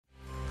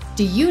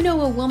Do you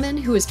know a woman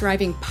who is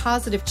driving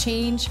positive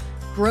change,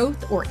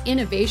 growth, or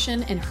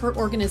innovation in her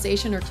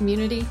organization or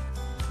community?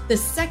 The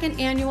second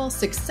annual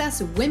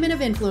Success Women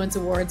of Influence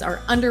Awards are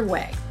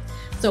underway.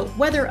 So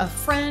whether a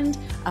friend,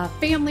 a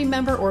family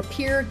member, or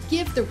peer,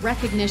 give the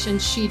recognition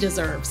she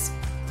deserves.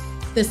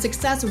 The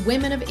Success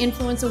Women of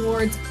Influence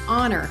Awards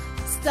honor,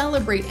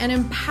 celebrate, and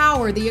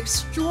empower the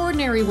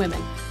extraordinary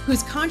women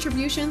whose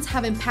contributions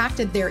have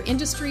impacted their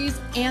industries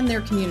and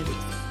their communities,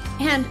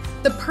 and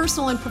the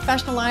personal and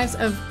professional lives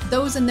of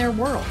those in their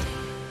world.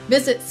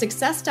 Visit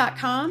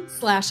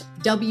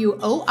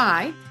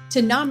success.com/WOI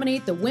to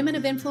nominate the women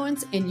of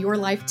influence in your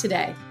life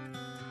today.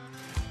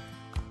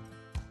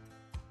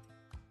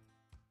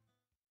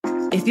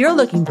 If you're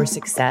looking for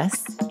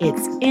success,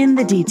 it's in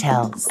the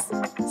details.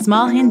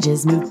 Small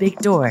hinges move big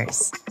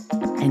doors.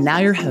 And now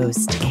your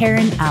host,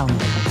 Karen Allen.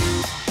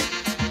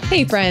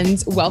 Hey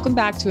friends, welcome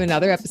back to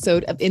another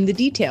episode of In the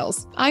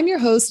Details. I'm your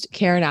host,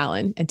 Karen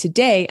Allen, and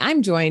today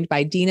I'm joined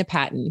by Dena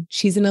Patton.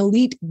 She's an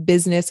elite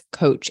business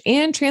coach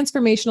and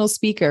transformational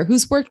speaker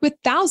who's worked with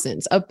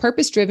thousands of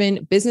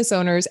purpose-driven business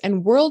owners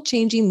and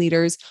world-changing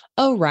leaders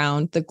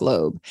around the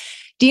globe.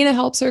 Dena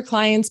helps her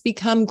clients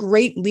become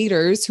great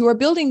leaders who are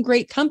building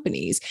great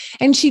companies.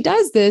 And she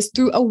does this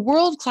through a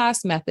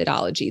world-class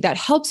methodology that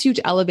helps you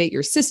to elevate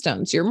your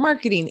systems, your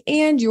marketing,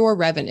 and your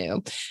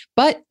revenue.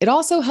 But it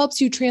also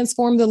helps you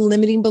transform the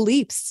limiting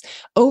beliefs,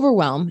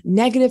 overwhelm,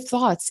 negative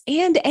thoughts,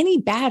 and any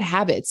bad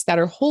habits that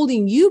are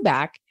holding you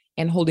back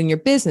and holding your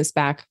business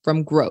back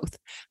from growth.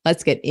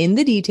 Let's get in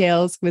the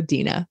details with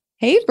Dena.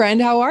 Hey,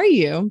 friend, how are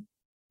you?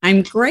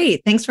 I'm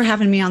great. Thanks for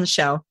having me on the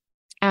show.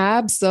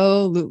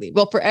 Absolutely.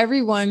 Well, for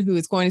everyone who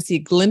is going to see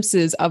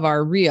glimpses of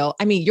our reel,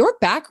 I mean, your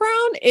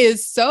background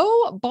is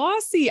so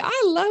bossy.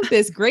 I love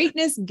this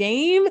greatness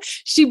game.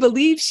 She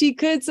believed she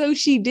could, so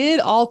she did.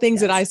 All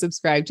things that I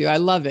subscribe to. I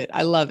love it.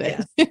 I love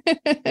it. Yes.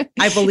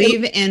 I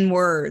believe in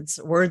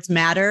words. Words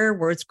matter.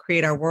 Words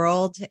create our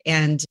world.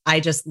 And I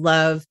just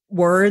love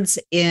words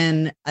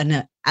in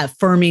an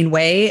affirming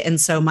way. And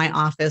so my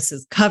office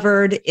is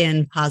covered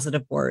in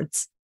positive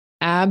words.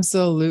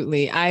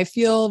 Absolutely. I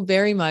feel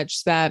very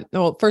much that,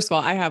 well, first of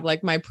all, I have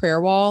like my prayer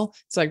wall.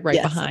 It's like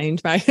right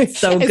behind my,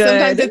 so good.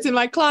 Sometimes it's in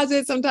my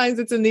closet. Sometimes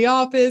it's in the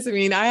office. I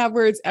mean, I have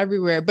words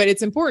everywhere, but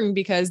it's important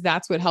because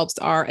that's what helps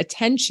our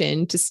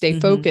attention to stay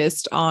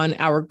focused on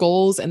our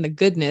goals and the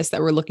goodness that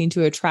we're looking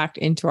to attract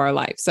into our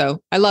life.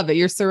 So I love it.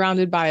 You're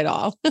surrounded by it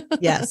all.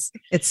 Yes.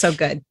 It's so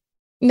good.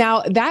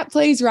 Now that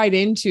plays right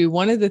into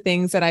one of the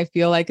things that I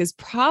feel like is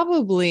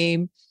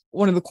probably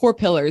one of the core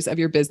pillars of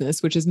your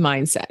business, which is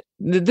mindset.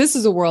 This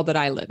is a world that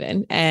I live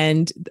in.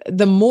 And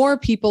the more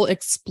people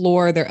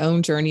explore their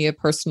own journey of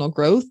personal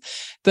growth,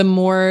 the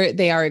more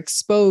they are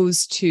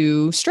exposed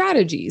to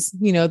strategies,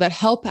 that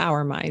help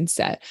our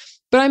mindset.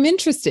 But I'm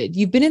interested,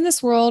 you've been in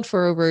this world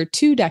for over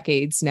 2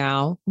 decades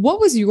now. What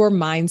was your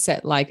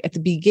mindset like at the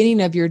beginning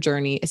of your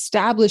journey,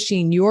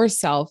 establishing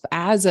yourself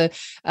as a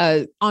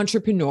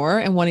entrepreneur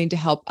and wanting to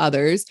help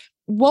others?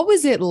 What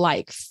was it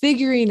like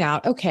figuring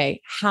out,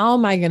 okay, how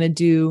am I going to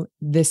do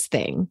this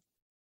thing?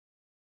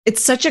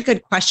 It's such a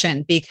good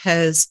question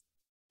because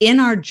in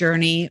our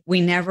journey,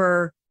 we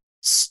never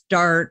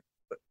start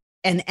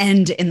and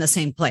end in the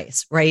same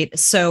place, right?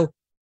 So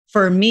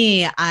for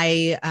me,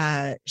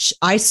 I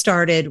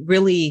started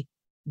really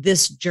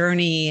this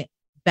journey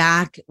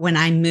back when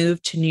I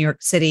moved to New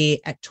York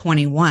City at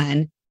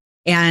 21.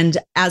 And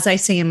as I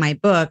say in my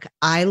book,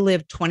 I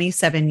lived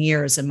 27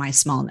 years in my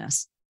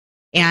smallness.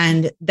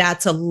 And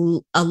that's a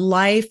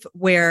life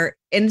where,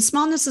 and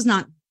smallness is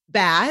not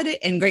bad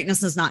and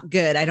greatness is not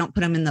good. I don't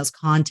put them in those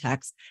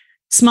contexts.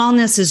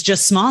 Smallness is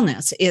just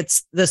smallness.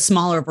 It's the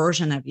smaller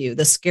version of you,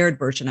 the scared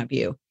version of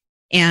you.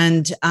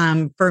 And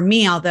for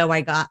me, although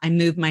I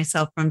moved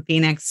myself from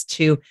Phoenix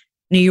to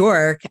New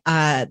York,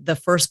 the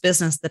first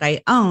business that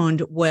I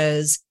owned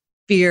was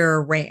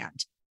Fear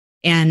Rand.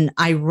 And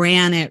I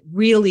ran it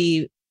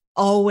really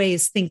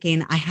always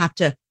thinking I have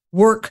to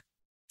work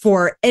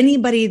for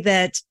anybody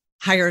that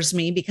hires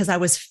me because I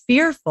was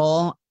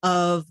fearful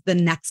of the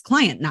next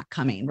client not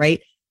coming,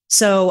 right?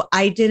 So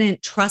I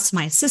didn't trust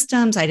my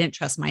systems. I didn't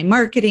trust my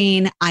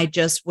marketing. I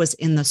just was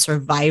in the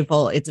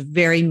survival. It's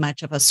very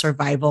much of a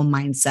survival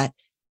mindset.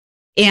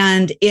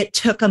 And it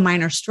took a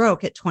minor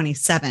stroke at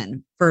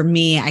 27. For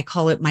me, I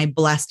call it my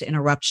blessed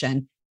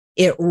interruption.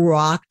 It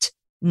rocked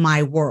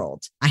my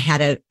world. I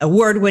had an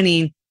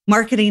award-winning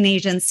marketing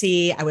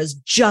agency. I was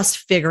just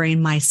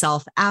figuring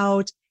myself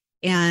out.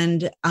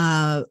 And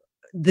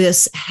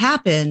this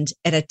happened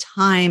at a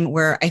time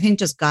where I think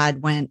just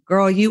God went,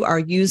 girl, you are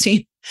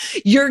using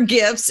your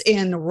gifts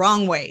in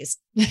wrong ways.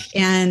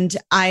 And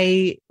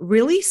I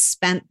really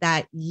spent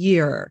that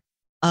year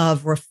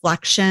of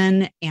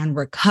reflection and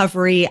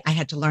recovery. I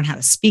had to learn how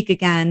to speak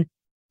again.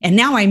 And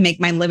now I make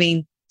my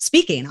living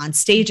speaking on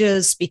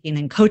stages, speaking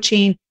and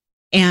coaching.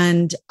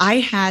 And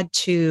I had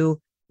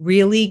to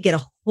really get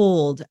a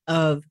hold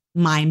of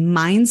my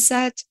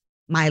mindset,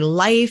 my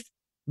life,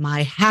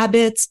 my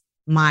habits,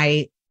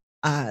 my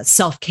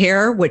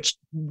self-care, which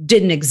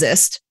didn't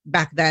exist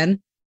back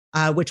then.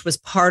 which was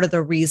part of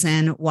the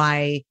reason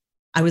why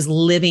I was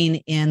living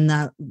in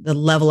the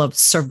level of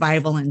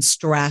survival and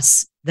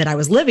stress that I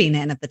was living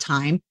in at the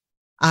time.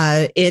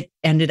 It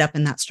ended up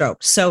in that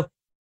stroke. So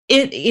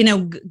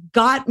it,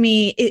 got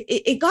me,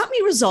 it got me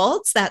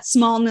results. That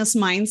smallness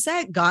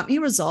mindset got me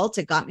results.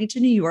 It got me to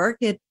New York.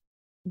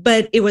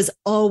 But it was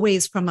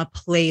always from a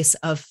place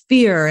of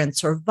fear and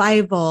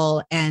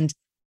survival and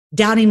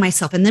doubting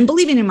myself, and then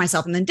believing in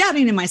myself, and then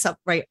doubting in myself,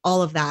 right?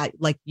 All of that,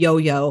 like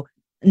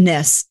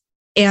yo-yo-ness.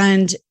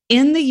 And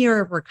in the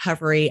year of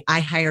recovery, I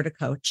hired a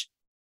coach,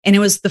 and it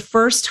was the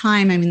first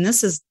time. I mean,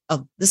 this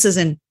is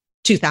in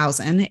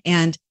 2000,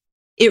 and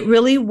it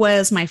really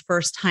was my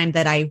first time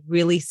that I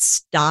really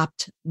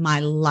stopped my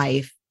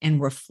life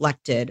and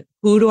reflected: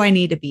 who do I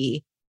need to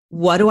be?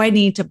 What do I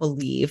need to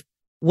believe?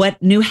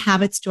 What new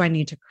habits do I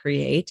need to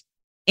create?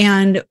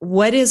 And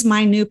what is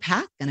my new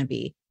path going to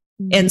be?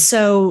 Mm-hmm. And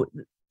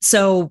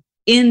so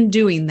in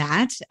doing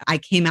that, I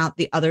came out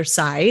the other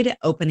side,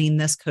 opening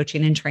this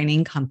coaching and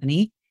training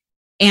company.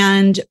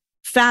 And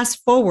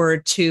fast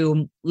forward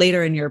to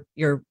later in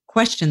your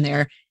question,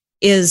 there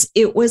is,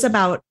 it was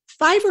about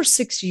 5 or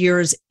 6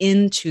 years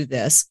into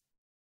this,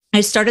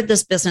 I started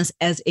this business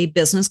as a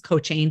business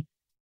coaching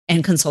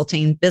and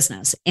consulting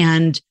business.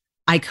 And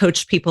I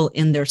coached people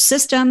in their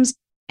systems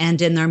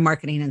and in their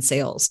marketing and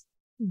sales.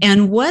 Mm-hmm.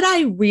 And what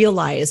I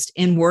realized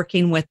in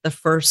working with the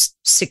first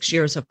 6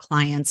 years of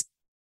clients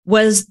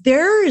was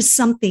there is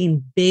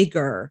something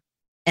bigger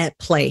at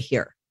play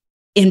here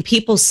in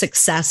people's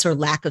success or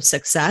lack of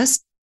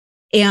success.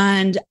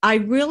 And I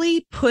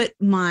really put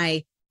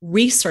my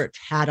research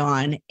hat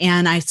on,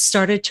 and I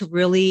started to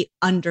really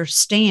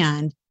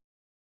understand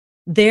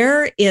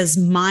there is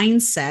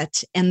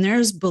mindset and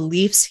there's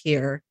beliefs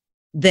here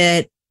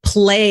that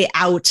play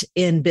out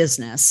in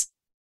business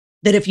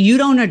that if you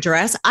don't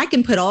address, I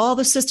can put all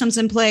the systems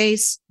in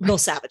place, they'll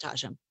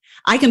sabotage them.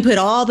 I can put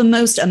all the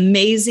most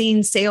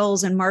amazing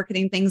sales and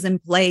marketing things in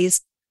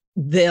place,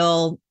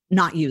 they'll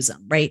not use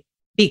them, right?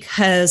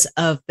 Because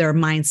of their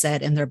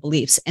mindset and their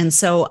beliefs. And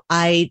so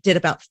I did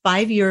about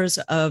 5 years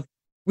of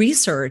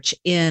research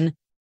in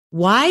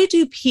why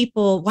do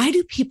people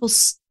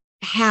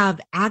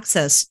have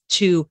access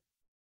to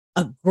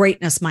a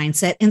greatness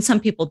mindset and some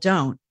people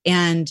don't?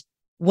 And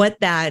what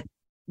that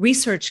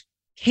research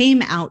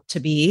came out to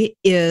be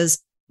is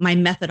my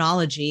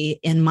methodology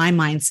in my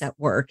mindset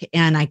work.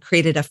 And I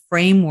created a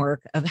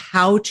framework of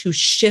how to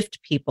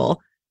shift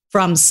people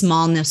from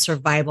smallness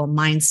survival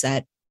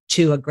mindset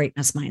to a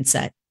greatness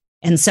mindset.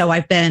 And so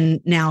I've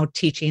been now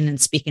teaching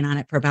and speaking on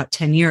it for about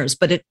 10 years,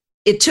 but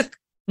it took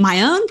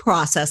my own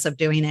process of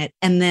doing it,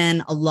 and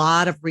then a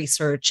lot of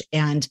research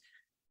and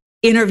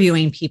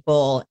interviewing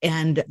people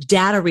and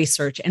data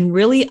research and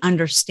really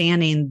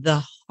understanding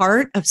the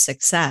heart of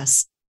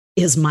success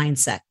is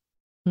mindset.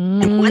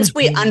 Mm-hmm. And once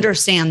we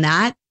understand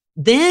that,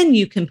 then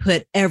you can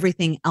put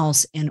everything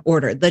else in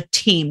order: the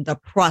team, the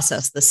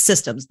process, the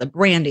systems, the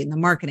branding, the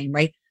marketing,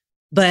 right?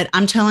 But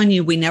I'm telling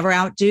you, we never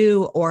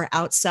outdo or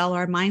outsell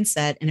our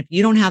mindset. And if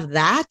you don't have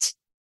that,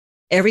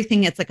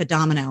 everything, it's like a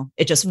domino.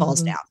 It just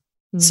falls down.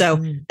 Mm-hmm.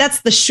 So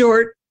that's the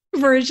short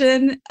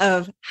version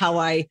of how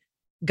I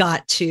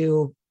got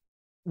to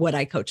what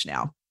I coach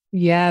now.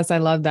 Yes, I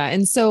love that.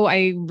 And so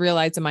I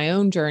realized in my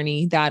own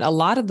journey that a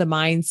lot of the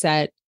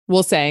mindset,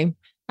 we'll say,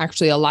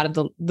 actually a lot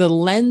of the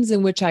lens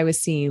in which I was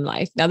seeing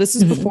life. Now, this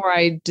is before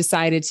I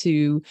decided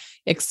to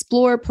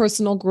explore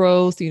personal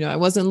growth. I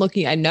wasn't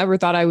looking, I never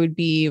thought I would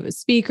be a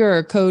speaker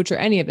or coach or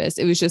any of this.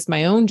 It was just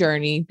my own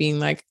journey being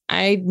like,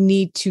 I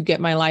need to get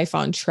my life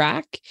on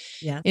track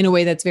in a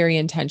way that's very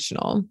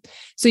intentional.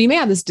 So you may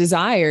have this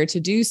desire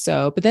to do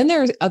so, but then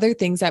there's other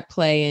things that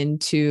play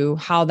into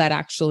how that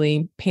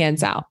actually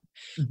pans out.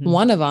 Mm-hmm.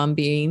 One of them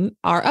being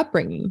our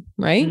upbringing,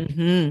 right?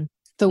 Mm-hmm.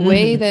 The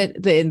way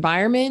that the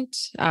environment,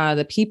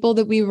 the people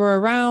that we were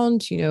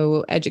around,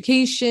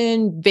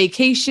 education,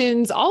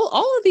 vacations,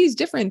 all of these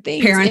different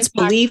things. Parents'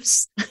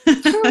 beliefs.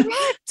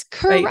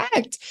 Correct.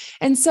 Right.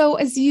 And so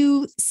as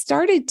you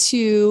started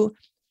to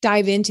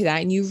dive into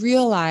that and you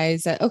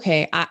realize that,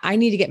 okay, I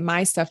need to get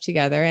my stuff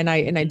together and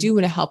I do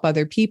want to help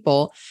other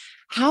people.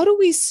 How do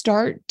we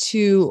start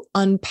to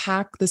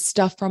unpack the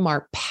stuff from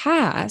our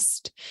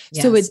past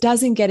so it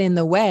doesn't get in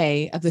the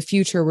way of the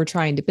future we're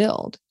trying to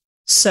build?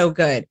 So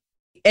good.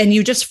 And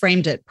you just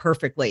framed it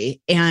perfectly.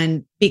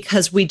 And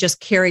because we just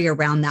carry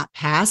around that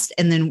past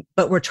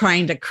but we're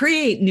trying to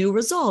create new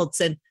results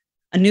and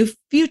a new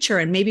future.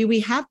 And maybe we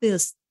have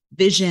this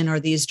vision or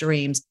these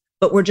dreams,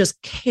 but we're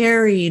just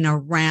carrying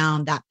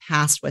around that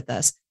past with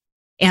us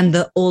and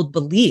the old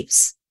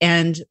beliefs.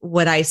 And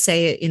what I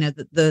say,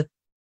 the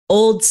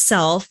old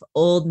self,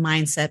 old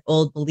mindset,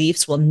 old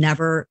beliefs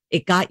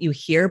it got you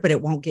here, but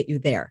it won't get you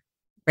there,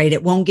 right?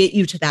 It won't get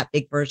you to that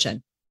big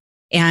version.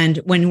 And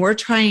when we're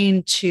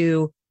trying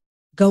to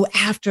go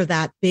after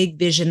that big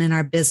vision in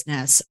our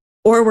business,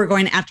 or we're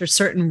going after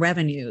certain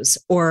revenues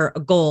or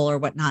a goal or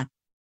whatnot,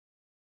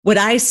 what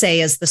I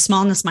say is the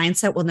smallness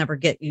mindset will never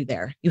get you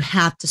there. You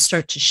have to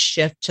start to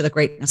shift to the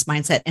greatness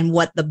mindset. And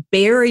what the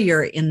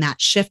barrier in that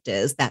shift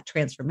is, that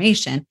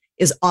transformation,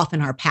 is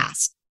often our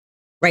past,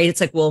 right?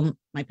 It's like, well,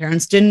 my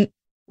parents didn't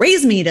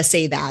raise me to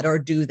say that or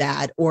do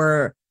that,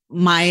 or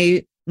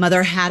my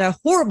mother had a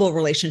horrible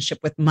relationship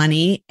with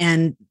money.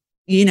 And,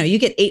 you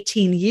get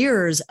 18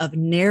 years of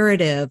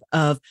narrative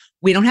of,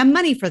 we don't have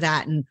money for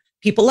that. And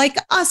people like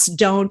us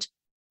don't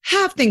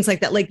have things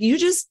like that. Like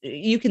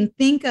you can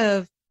think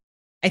of,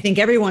 I think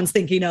everyone's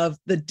thinking of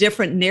the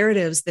different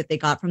narratives that they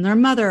got from their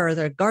mother or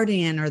their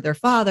guardian or their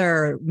father,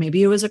 or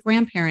maybe it was a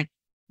grandparent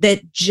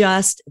that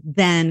just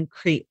then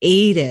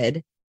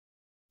created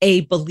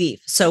a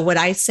belief. So what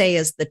I say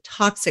is the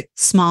toxic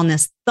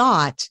smallness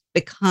thought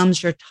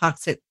becomes your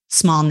toxic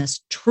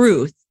smallness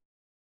truth.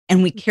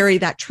 And we carry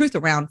that truth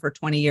around for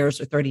 20 years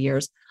or 30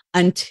 years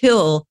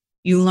until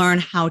you learn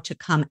how to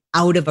come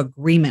out of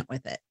agreement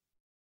with it.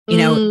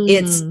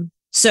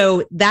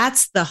 So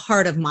that's the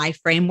heart of my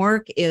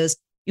framework is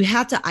you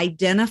have to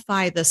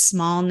identify the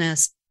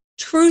smallness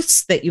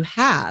truths that you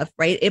have,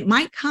 right? It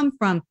might come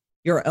from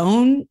your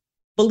own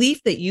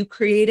belief that you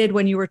created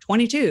when you were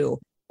 22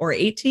 or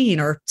 18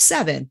 or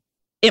 7.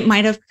 It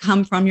might have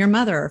come from your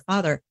mother or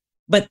father.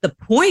 But the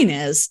point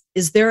is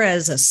there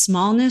is a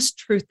smallness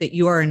truth that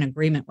you are in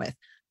agreement with?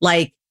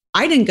 Like,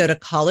 I didn't go to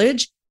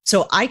college,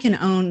 so I can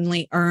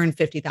only earn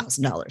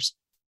 $50,000.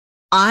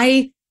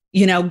 I,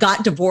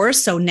 got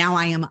divorced, so now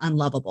I am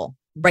unlovable,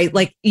 right?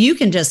 Like, you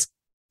can just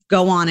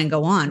go on and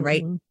go on,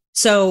 right? Mm-hmm.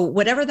 So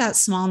whatever that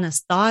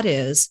smallness thought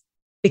is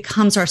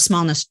becomes our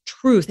smallness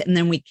truth. And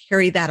then we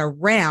carry that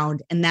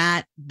around, and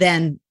that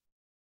then,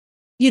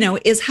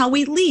 is how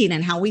we lead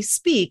and how we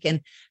speak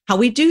and how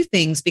we do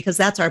things, because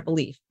that's our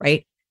belief,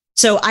 right?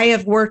 So I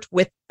have worked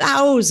with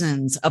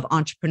thousands of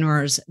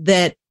entrepreneurs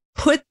that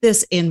put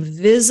this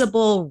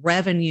invisible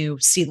revenue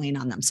ceiling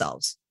on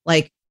themselves.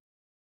 Like,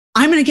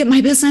 I'm going to get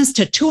my business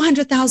to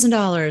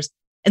 $200,000.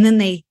 And then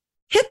they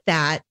hit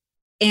that,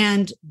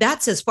 and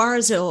that's as far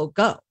as it'll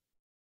go,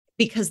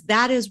 because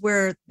that is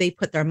where they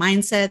put their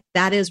mindset.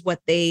 That is what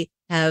they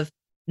have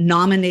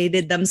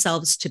nominated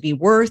themselves to be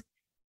worth.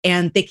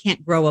 And they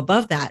can't grow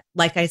above that.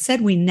 Like I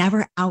said, we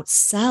never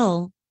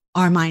outsell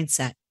our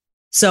mindset.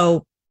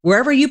 So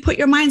wherever you put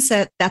your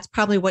mindset, that's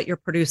probably what you're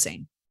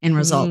producing in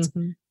results.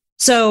 Mm-hmm.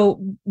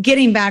 So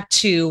getting back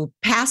to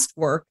past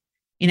work,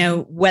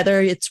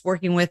 whether it's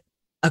working with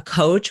a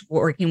coach,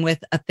 working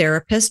with a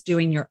therapist,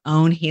 doing your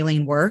own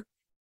healing work,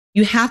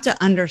 you have to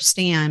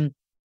understand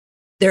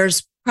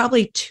there's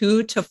probably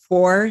 2 to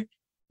 4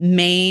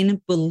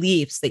 main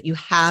beliefs that you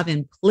have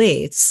in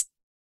place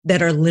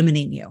that are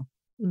limiting you,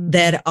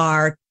 that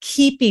are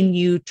keeping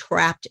you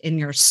trapped in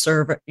your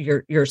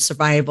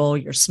survival,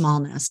 your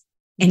smallness,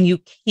 and you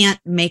can't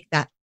make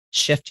that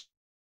shift.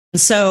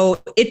 So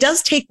it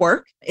does take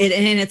work, and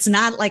it's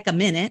not like a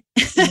minute,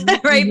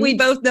 right? Mm-hmm. We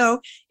both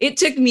know it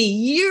took me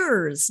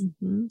years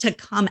to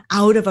come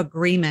out of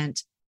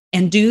agreement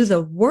and do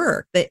the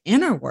work, the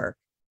inner work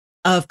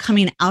of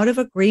coming out of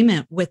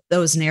agreement with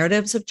those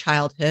narratives of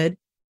childhood,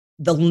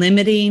 the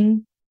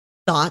limiting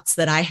thoughts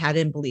that I had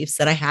and beliefs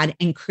that I had,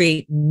 and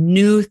create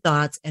new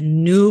thoughts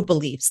and new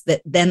beliefs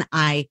that then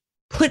I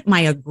put my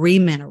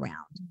agreement around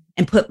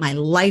and put my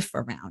life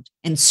around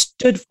and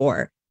stood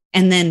for,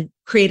 and then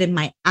created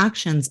my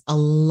actions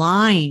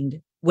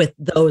aligned with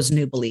those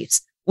new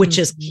beliefs, which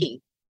is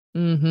key.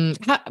 Mm-hmm.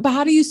 But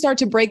how do you start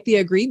to break the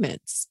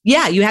agreements?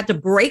 Yeah, you have to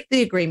break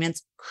the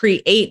agreements,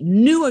 create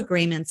new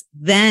agreements,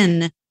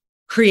 then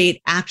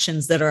create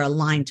actions that are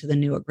aligned to the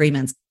new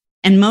agreements.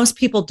 And most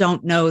people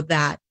don't know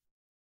that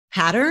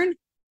pattern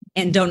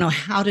and don't know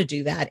how to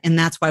do that. And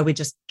that's why we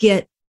just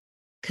get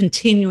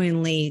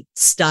continually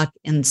stuck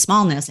in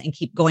smallness and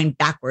keep going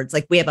backwards.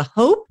 Like, we have a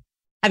hope.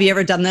 Have you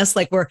ever done this?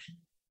 Like, where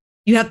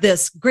you have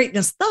this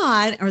greatness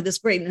thought or this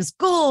greatness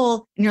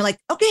goal, and you're like,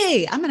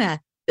 okay, I'm going to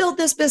build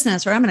this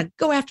business, or I'm going to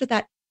go after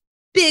that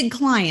big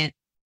client.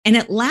 And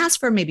it lasts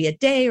for maybe a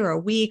day or a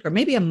week or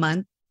maybe a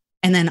month.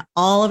 And then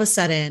all of a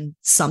sudden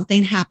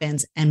something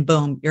happens, and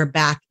boom, you're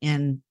back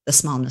in the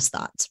smallness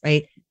thoughts,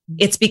 right?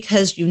 It's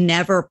because you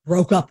never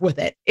broke up with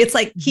it. It's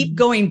like, keep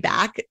going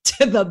back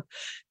to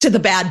the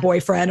bad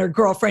boyfriend or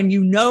girlfriend,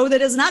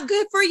 that is not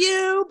good for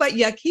you, but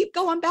you keep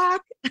going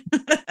back.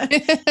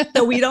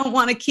 So we don't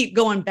want to keep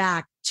going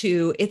back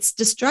to, it's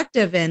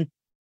destructive and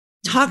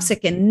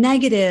toxic and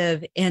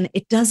negative, and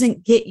it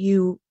doesn't get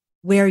you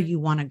where you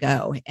want to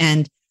go.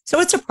 And so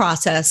it's a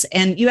process,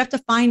 and you have to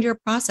find your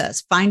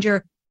process, find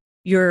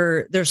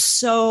there's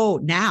so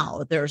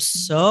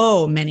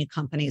many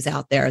companies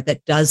out there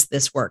that does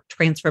this work,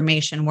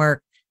 transformation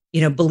work,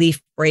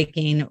 belief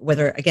breaking,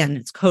 whether again,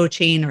 it's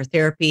coaching or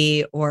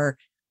therapy or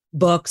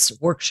books,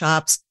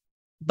 workshops.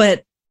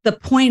 But the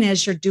point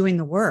is, you're doing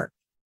the work.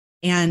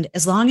 And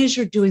as long as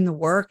you're doing the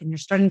work and you're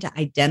starting to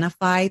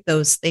identify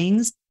those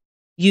things,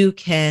 you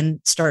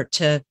can start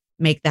to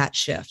make that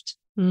shift.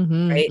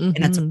 Right. And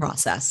it's a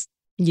process.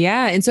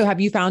 Yeah. And so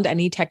have you found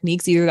any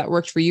techniques either that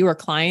worked for you or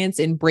clients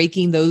in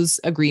breaking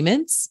those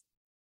agreements?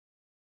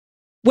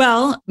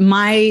 Well,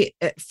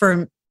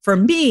 for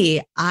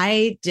me,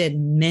 I did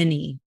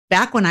many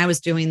back when I was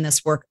doing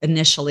this work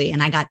initially,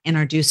 and I got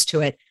introduced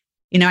to it.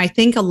 I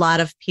think a lot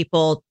of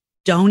people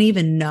don't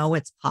even know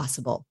it's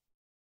possible.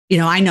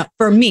 I know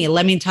for me,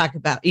 let me talk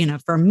about,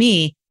 for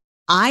me,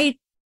 I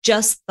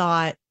just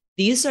thought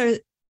this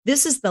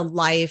is the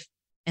life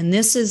and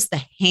this is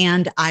the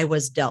hand I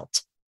was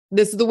dealt.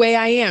 This is the way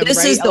I am. This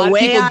right? is the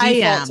way I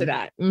am. To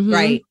that.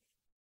 Right.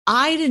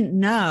 I didn't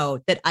know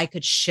that I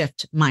could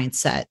shift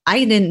mindset.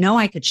 I didn't know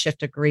I could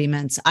shift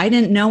agreements. I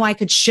didn't know I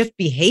could shift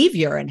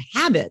behavior and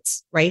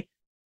habits. Right.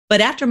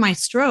 But after my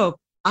stroke,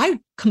 I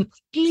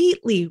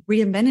completely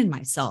reinvented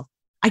myself.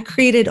 I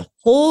created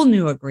whole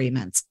new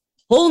agreements,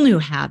 whole new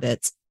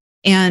habits,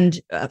 and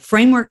a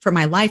framework for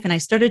my life. And I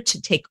started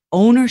to take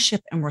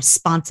ownership and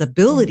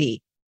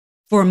responsibility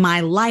for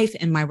my life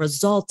and my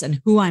results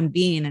and who I'm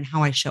being and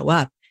how I show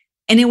up.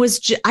 And it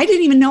was, I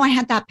didn't even know I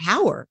had that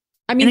power.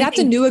 I mean, that's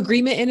a new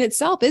agreement in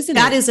itself, isn't it?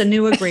 That is a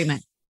new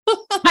agreement.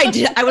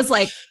 I was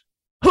like,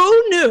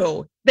 who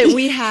knew that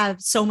we have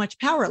so much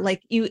power?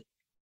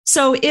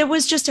 So it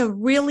was just a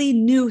really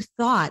new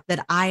thought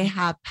that I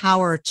have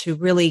power to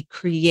really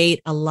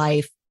create a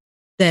life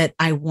that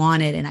I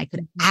wanted, and I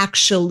could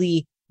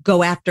actually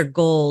go after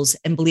goals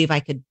and believe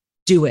I could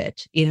do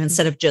it,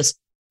 instead of just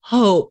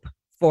hope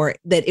for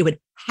that it would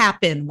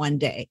happen one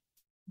day.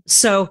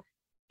 So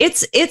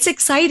it's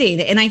exciting.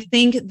 And I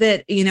think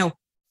that,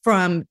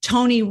 from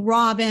Tony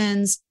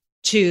Robbins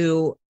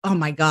to, oh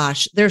my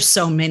gosh, there's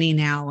so many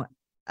now.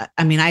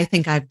 I mean, I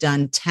think I've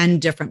done 10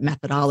 different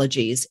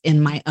methodologies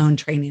in my own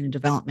training and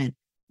development.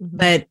 Mm-hmm.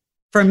 But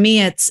for me,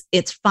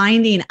 it's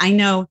finding, I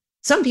know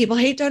some people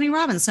hate Tony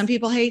Robbins. Some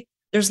people hate,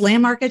 there's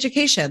landmark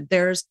education.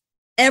 There's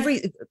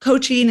every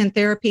coaching and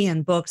therapy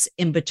and books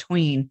in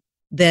between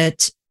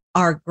that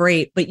are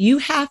great, but you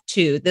have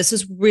to, this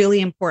is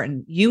really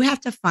important. You have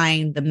to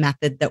find the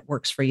method that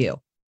works for you.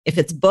 If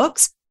it's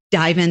books,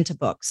 dive into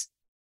books.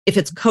 If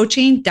it's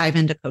coaching, dive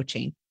into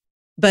coaching,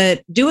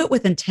 but do it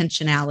with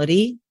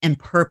intentionality and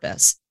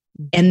purpose,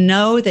 and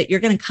know that you're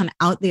going to come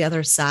out the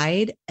other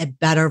side a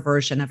better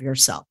version of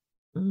yourself.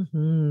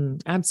 Mm-hmm.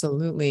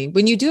 Absolutely.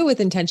 When you do it with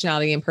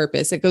intentionality and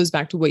purpose, it goes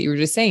back to what you were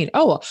just saying.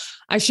 Oh,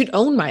 I should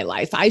own my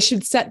life. I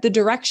should set the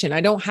direction.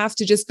 I don't have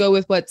to just go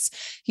with what's,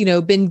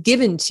 been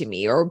given to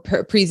me or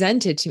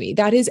presented to me.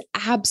 That is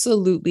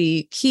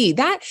absolutely key.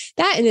 That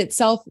in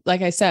itself,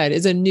 like I said,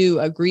 is a new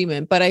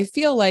agreement. But I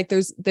feel like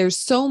there's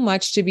so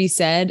much to be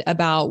said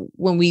about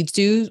when we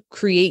do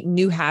create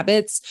new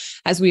habits,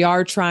 as we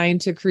are trying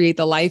to create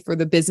the life or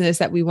the business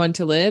that we want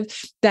to live,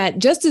 that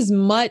just as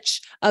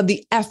much of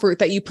the effort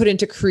that you put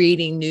into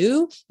creating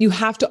new, you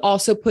have to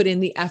also put in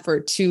the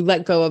effort to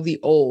let go of the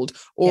old,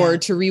 or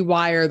to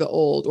rewire the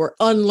old, or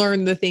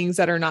unlearn the things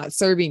that are not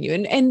serving you.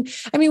 And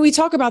I mean, we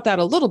talk about that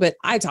a little bit.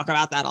 I talk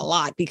about that a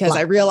lot because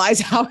I realize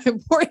how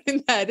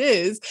important that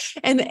is.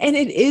 And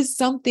it is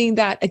something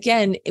that,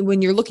 again,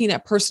 when you're looking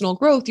at personal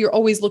growth, you're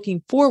always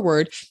looking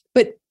forward,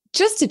 but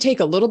just to take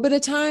a little bit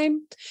of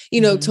time,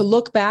 to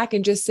look back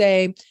and just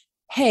say,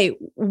 hey,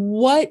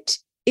 what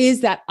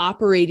is that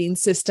operating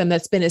system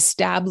that's been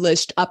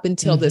established up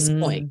until this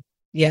point?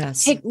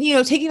 Yes.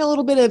 Taking a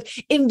little bit of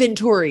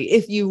inventory,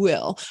 if you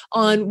will,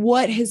 on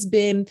what has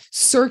been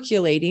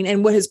circulating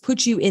and what has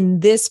put you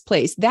in this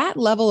place. That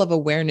level of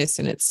awareness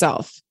in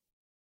itself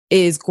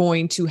is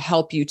going to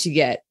help you to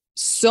get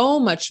so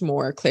much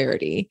more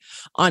clarity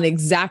on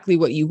exactly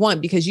what you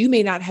want, because you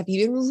may not have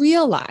even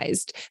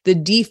realized the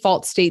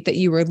default state that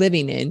you were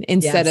living in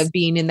instead of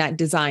being in that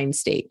design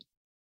state.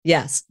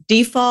 Yes.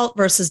 Default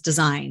versus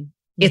design.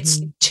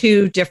 It's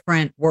two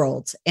different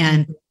worlds.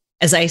 And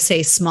as I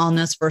say,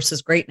 smallness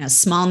versus greatness.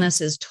 Smallness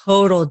is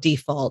total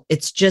default.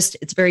 It's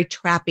very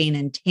trapping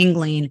and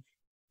tingling,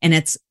 and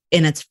it's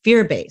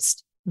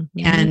fear-based.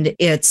 And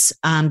it's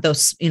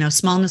those,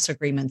 smallness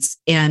agreements.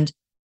 And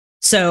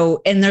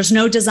there's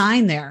no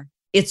design there.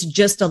 It's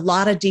just a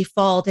lot of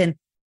default. And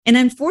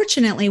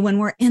unfortunately, when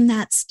we're in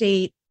that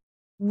state,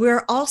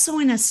 we're also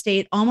in a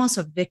state almost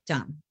of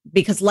victim,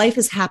 because life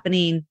is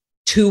happening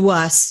to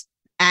us,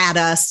 at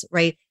us,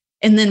 right?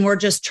 And then we're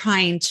just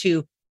trying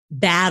to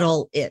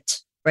battle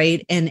it,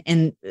 right?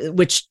 And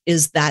which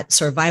is that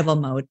survival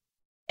mode.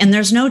 And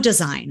there's no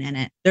design in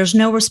it. There's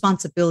no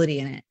responsibility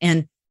in it.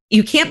 And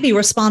you can't be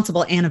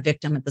responsible and a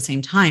victim at the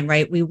same time,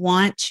 right? We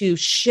want to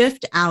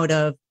shift out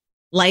of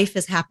life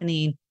is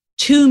happening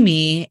to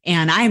me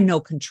and I have no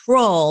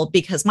control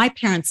because my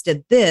parents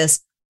did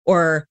this,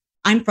 or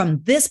I'm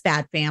from this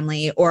bad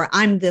family, or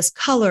I'm this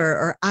color,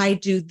 or I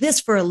do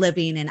this for a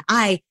living and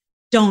I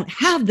don't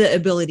have the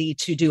ability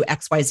to do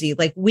XYZ.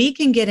 Like, we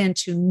can get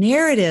into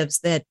narratives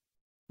that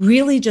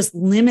really just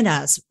limit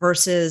us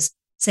versus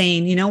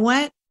saying, you know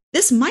what,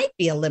 this might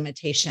be a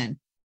limitation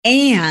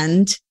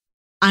and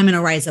I'm going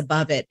to rise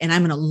above it. And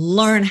I'm going to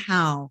learn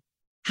how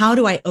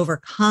do I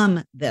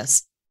overcome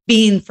this,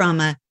 being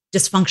from a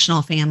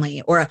dysfunctional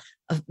family, or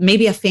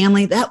maybe a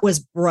family that was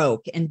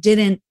broke and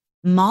didn't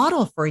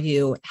model for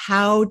you.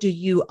 How do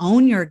you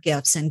own your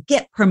gifts and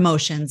get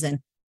promotions and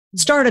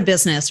start a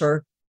business,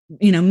 or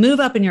move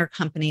up in your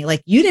company?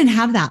 Like, you didn't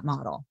have that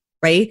model,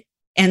 right?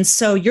 And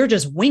so you're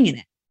just winging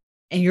it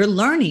and you're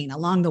learning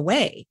along the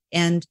way,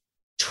 and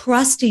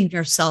trusting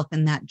yourself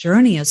in that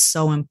journey is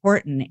so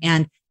important.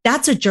 And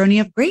that's a journey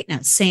of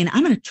greatness, saying,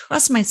 I'm going to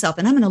trust myself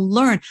and I'm going to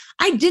learn.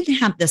 I didn't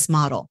have this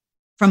model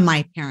from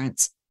my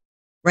parents,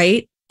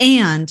 right?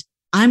 And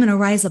I'm going to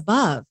rise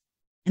above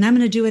and I'm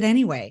going to do it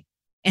anyway.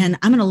 And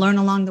I'm going to learn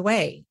along the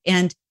way.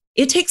 And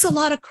it takes a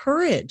lot of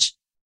courage,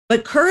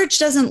 but courage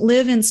doesn't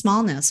live in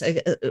smallness.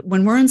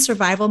 When we're in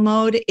survival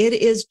mode, it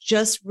is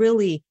just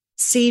really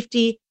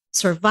safety,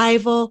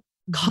 survival,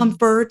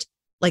 comfort.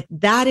 Like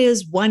that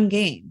is one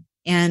game.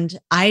 And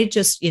I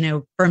just,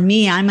 for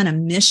me, I'm on a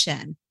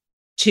mission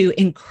to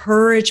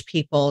encourage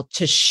people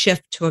to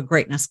shift to a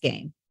greatness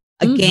game.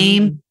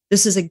 Game.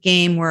 This is a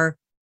game where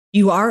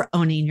you are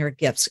owning your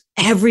gifts.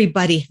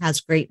 Everybody has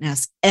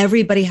greatness.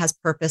 Everybody has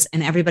purpose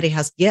and everybody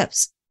has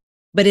gifts,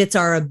 but it's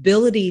our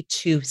ability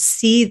to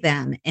see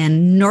them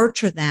and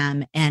nurture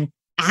them and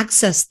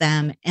access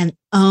them and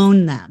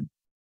own them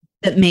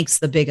that makes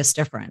the biggest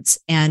difference.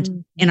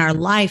 And in our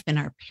life, in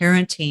our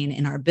parenting,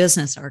 in our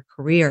business, our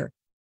career.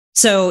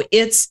 So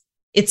it's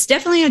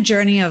definitely a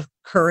journey of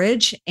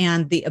courage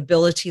and the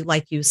ability,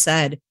 like you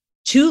said,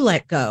 to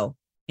let go.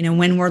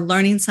 When we're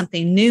learning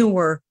something new,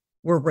 we're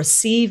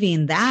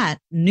receiving that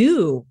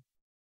new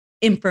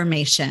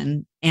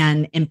information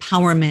and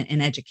empowerment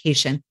and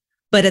education.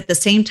 But at the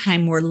same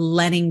time, we're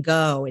letting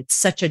go. It's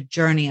such a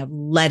journey of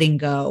letting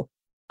go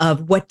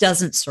of what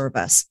doesn't serve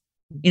us.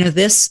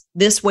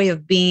 This way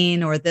of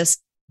being or this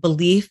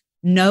belief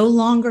no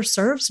longer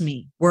serves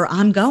me where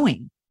I'm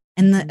going.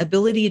 And the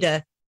ability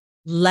to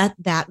let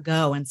that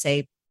go and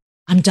say,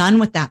 I'm done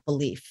with that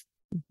belief,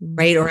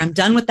 right? Or I'm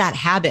done with that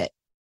habit,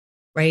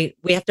 right?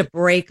 We have to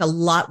break a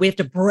lot. We have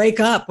to break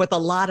up with a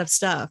lot of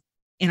stuff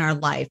in our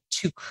life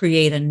to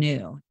create a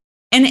new.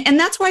 And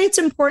that's why it's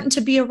important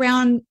to be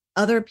around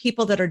other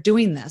people that are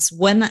doing this.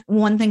 One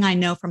thing I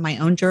know from my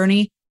own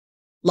journey,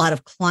 a lot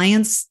of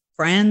clients,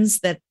 friends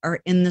that are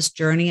in this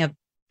journey of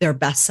their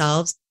best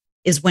selves,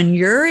 is when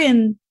you're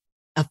in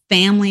a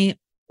family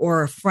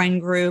or a friend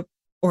group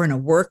or in a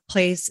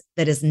workplace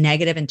that is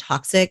negative and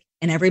toxic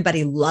and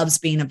everybody loves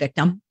being a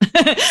victim.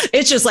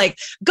 It's just like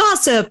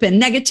gossip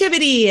and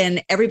negativity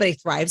and everybody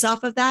thrives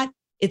off of that.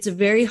 It's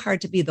very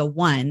hard to be the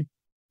one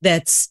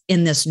that's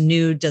in this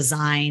new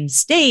design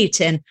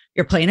state and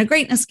you're playing a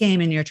greatness game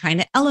and you're trying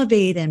to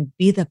elevate and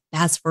be the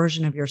best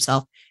version of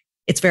yourself.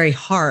 It's very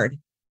hard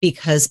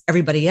because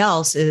everybody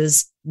else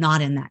is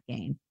not in that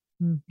game.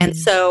 And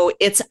so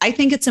I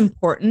think it's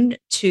important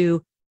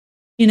to,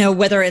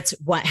 whether it's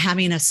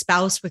having a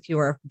spouse with you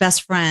or a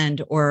best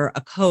friend or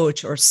a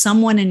coach or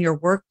someone in your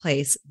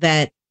workplace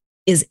that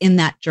is in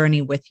that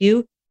journey with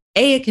you,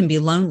 it can be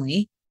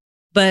lonely,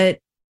 but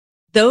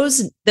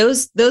those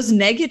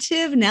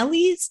negative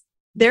Nellies,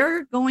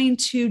 they're going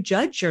to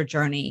judge your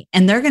journey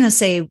and they're going to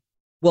say,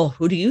 well,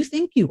 who do you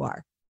think you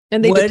are?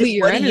 And they deplete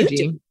your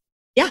energy.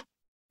 Yeah.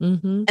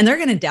 And they're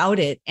going to doubt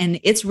it. And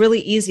it's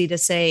really easy to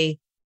say,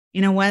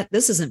 you know what,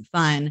 this isn't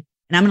fun.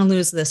 And I'm going to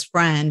lose this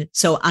friend.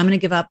 So I'm going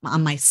to give up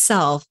on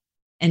myself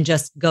and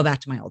just go back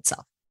to my old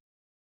self.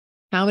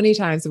 How many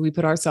times have we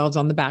put ourselves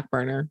on the back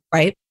burner?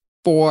 Right.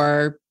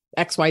 For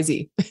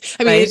XYZ.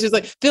 I mean, It's just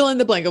like fill in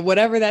the blank of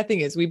whatever that thing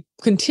is. We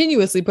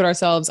continuously put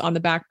ourselves on the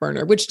back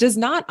burner, which does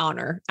not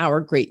honor our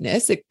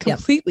greatness. It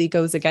completely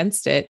goes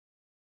against it.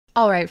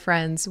 All right,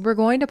 friends, we're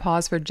going to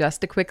pause for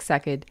just a quick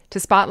second to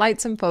spotlight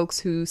some folks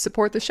who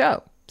support the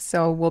show.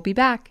 So we'll be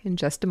back in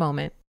just a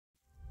moment.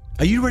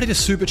 Are you ready to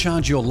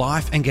supercharge your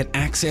life and get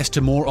access to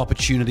more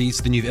opportunities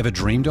than you've ever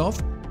dreamed of?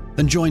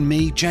 Then join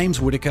me, James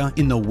Whitaker,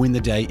 in the Win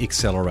the Day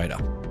Accelerator.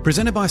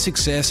 Presented by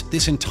Success,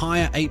 this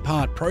entire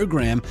 8-part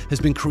program has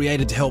been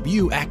created to help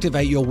you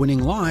activate your winning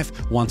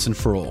life once and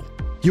for all.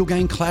 You'll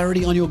gain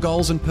clarity on your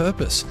goals and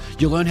purpose.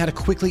 You'll learn how to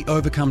quickly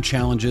overcome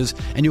challenges,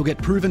 and you'll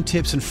get proven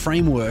tips and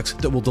frameworks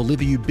that will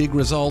deliver you big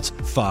results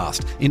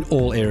fast in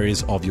all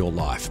areas of your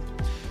life.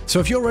 So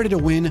if you're ready to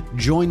win,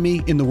 join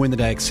me in the Win the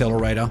Day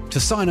Accelerator. To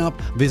sign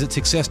up, visit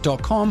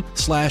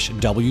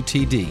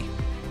success.com/WTD.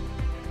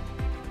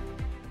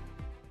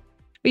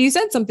 But you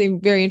said something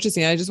very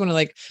interesting. I just want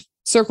to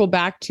circle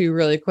back to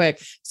really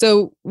quick.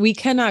 So we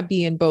cannot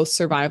be in both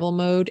survival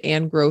mode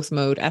and growth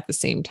mode at the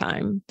same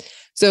time.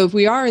 So if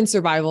we are in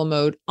survival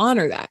mode,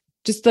 honor that.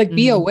 Just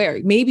be aware.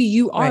 Maybe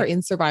you are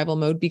in survival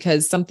mode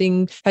because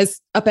something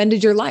has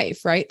upended your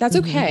life, right? That's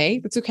okay.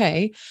 That's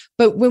okay.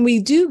 But when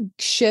we do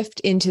shift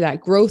into that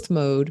growth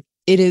mode,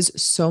 it is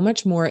so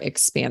much more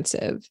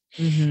expansive.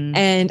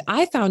 And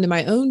I found in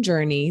my own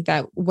journey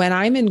that when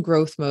I'm in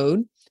growth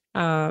mode,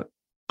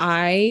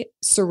 I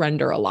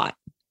surrender a lot.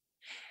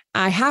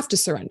 I have to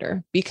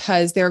surrender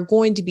because there are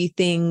going to be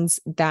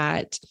things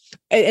that,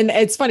 and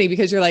it's funny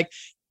because you're like,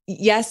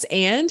 yes.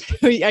 And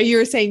you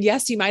were saying,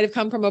 yes, you might've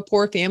come from a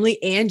poor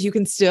family and you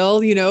can still,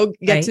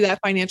 get to that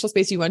financial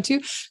space you want to.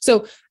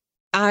 So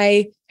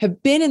I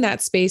have been in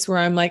that space where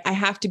I'm like, I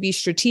have to be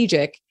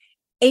strategic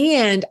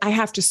and I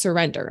have to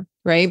surrender,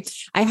 right?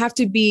 I have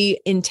to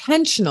be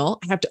intentional.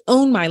 I have to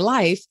own my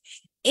life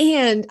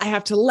and I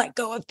have to let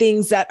go of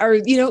things that are,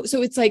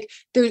 so it's like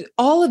there's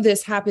all of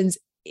this happens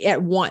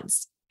at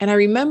once. And I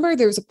remember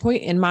there was a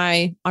point in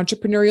my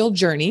entrepreneurial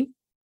journey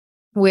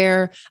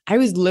where I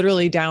was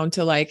literally down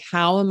to like,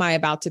 how am I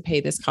about to pay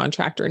this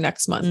contractor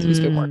next month who's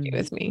been working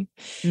with me?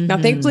 Now,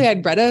 thankfully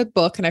I'd read a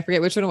book and I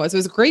forget which one it was. It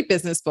was a great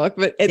business book,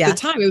 but at the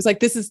time it was like,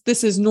 this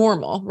is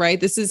normal, right?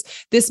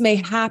 This may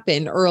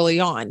happen early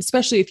on,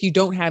 especially if you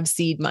don't have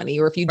seed money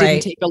or if you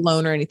didn't take a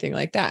loan or anything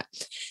like that.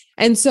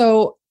 And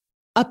so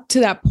up to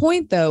that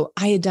point, though,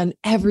 I had done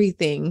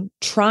everything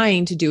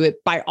trying to do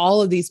it by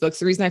all of these books.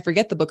 The reason I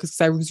forget the book is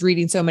because I was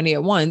reading so many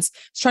at once. I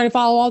was trying to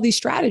follow all these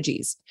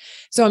strategies.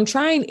 So I'm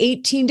trying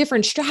 18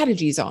 different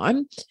strategies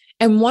on.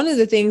 And one of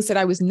the things that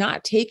I was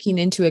not taking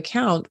into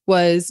account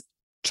was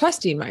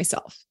trusting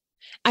myself.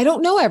 I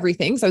don't know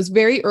everything. So I was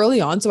very early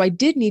on. So I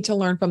did need to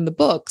learn from the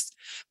books.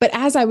 But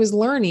as I was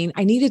learning,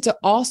 I needed to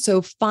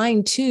also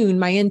fine tune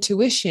my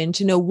intuition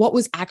to know what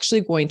was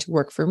actually going to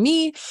work for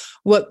me,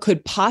 what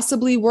could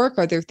possibly work.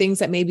 Are there things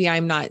that maybe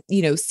I'm not,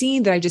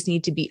 seeing that I just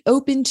need to be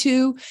open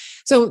to?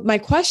 So my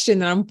question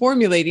that I'm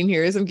formulating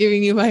here is I'm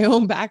giving you my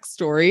own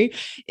backstory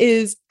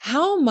is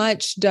how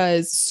much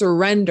does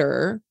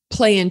surrender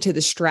play into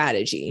the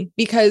strategy?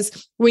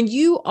 Because when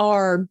you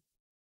are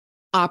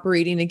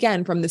operating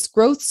again from this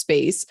growth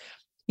space,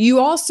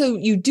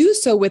 you do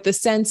so with the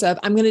sense of,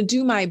 I'm going to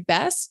do my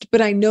best,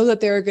 but I know that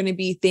there are going to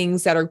be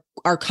things that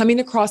are coming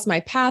across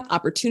my path,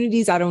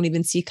 opportunities I don't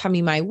even see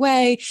coming my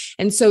way.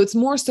 And so it's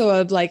more so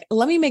of like,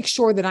 let me make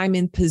sure that I'm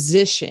in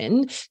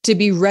position to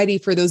be ready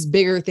for those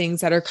bigger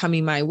things that are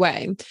coming my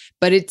way.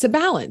 But it's a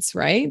balance,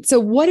 right? So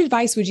what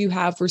advice would you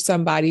have for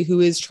somebody who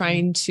is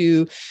trying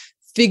to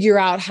figure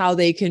out how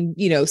they can,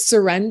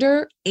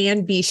 surrender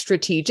and be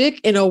strategic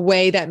in a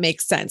way that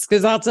makes sense?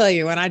 Because I'll tell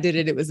you, when I did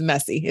it, it was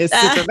messy. It's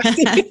super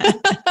messy.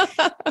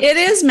 It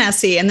is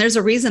messy. And there's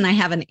a reason I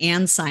have an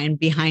and sign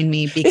behind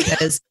me,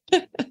 because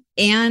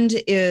and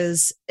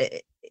is,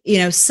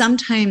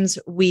 sometimes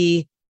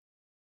we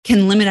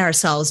can limit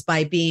ourselves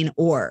by being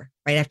or,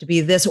 right? I have to be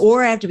this,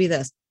 or I have to be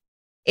this.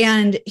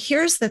 And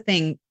here's the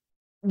thing.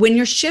 When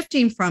you're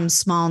shifting from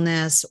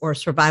smallness or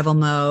survival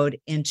mode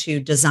into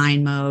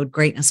design mode,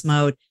 greatness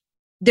mode,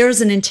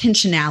 there's an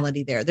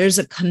intentionality there. There's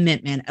a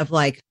commitment of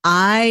like,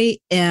 I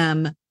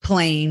am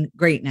playing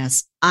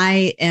greatness.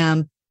 I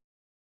am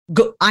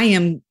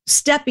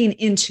stepping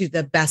into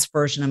the best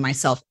version of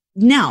myself.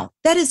 Now,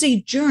 that is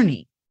a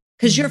journey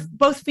because your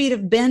both feet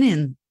have been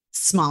in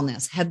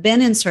smallness, have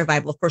been in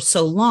survival for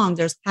so long.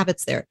 There's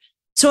habits there.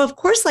 So of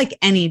course, like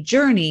any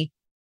journey,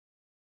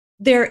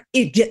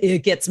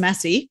 it gets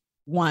messy.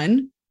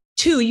 1,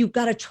 2, you've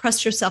got to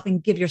trust yourself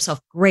and give yourself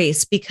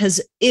grace,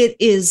 because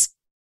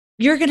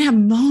you're going to have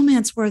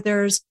moments where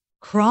there's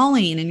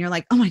crawling and you're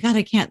like, oh my God,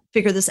 I can't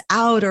figure this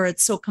out. Or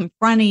it's so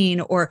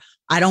confronting, or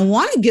I don't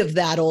want to give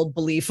that old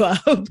belief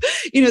up.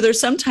 There's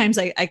sometimes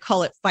I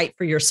call it fight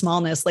for your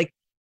smallness. Like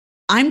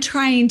I'm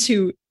trying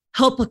to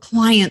help a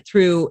client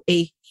through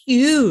a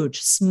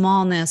huge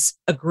smallness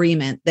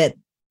agreement that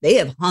they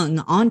have hung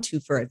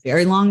onto for a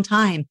very long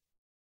time.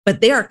 But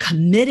they are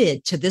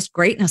committed to this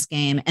greatness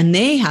game and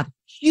they have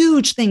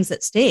huge things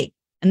at stake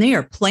and they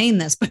are playing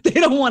this, but they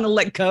don't want to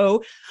let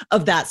go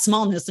of that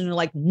smallness. And you're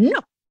like,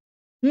 no,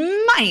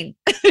 mine.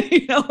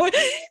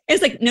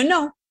 It's like,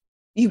 no,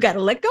 you got to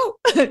let go.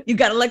 You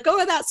got to let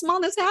go of that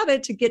smallness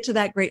habit to get to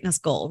that greatness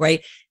goal.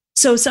 Right.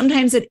 So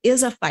sometimes it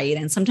is a fight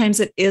and sometimes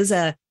it is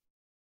a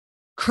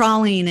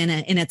crawling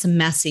and it's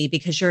messy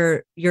because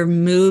you're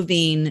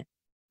moving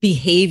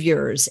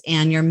behaviors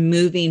and you're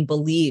moving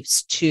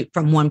beliefs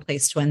from one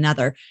place to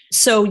another.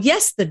 So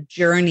yes, the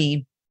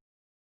journey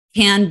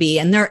can be,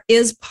 and there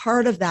is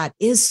part of that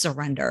is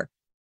surrender.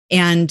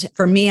 And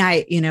for me,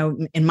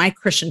 in my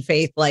Christian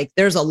faith, like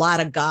there's a lot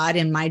of God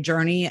in my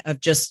journey of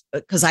just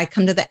because I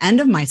come to the end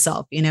of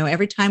myself,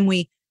 every time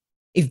we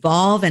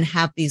evolve and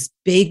have these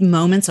big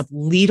moments of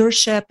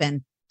leadership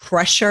and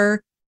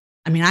pressure.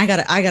 I mean, I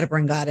gotta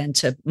bring God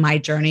into my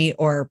journey,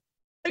 or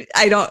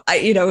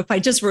if I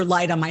just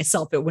relied on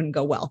myself, it wouldn't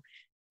go well.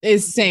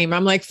 It's the same.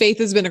 I'm like, faith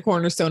has been a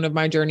cornerstone of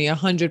my journey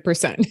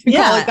 100%.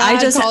 Yeah. Call it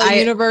God, call it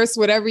universe,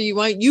 whatever you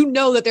want.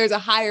 That there's a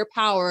higher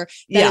power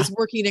that is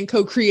working in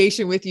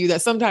co-creation with you,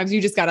 that sometimes you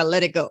just got to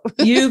let it go.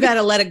 You got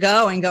to let it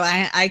go and go,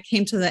 I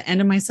came to the end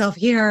of myself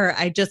here.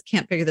 I just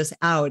can't figure this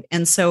out.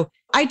 And so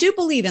I do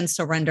believe in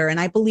surrender, and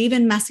I believe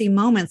in messy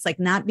moments, like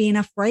not being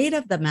afraid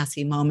of the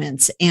messy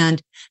moments and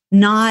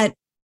not,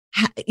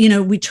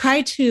 we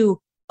try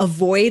to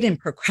avoid and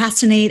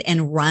procrastinate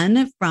and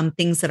run from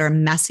things that are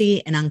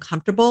messy and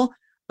uncomfortable.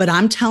 But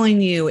I'm telling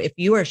you, if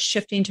you are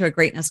shifting to a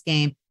greatness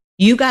game,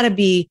 you got to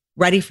be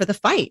ready for the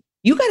fight.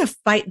 You got to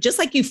fight just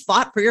like you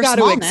fought for your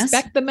smallness.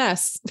 Expect the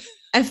mess.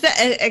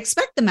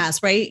 Expect the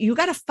mess, right? You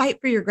got to fight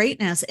for your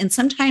greatness. And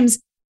sometimes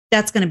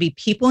that's going to be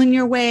people in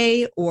your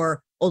way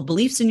or old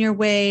beliefs in your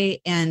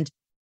way. And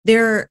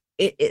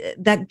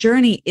that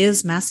journey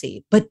is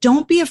messy, but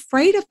don't be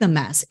afraid of the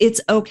mess.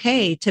 It's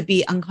okay to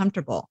be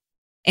uncomfortable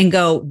and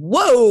go,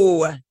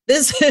 whoa,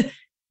 this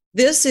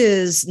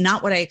is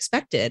not what I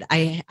expected.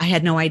 I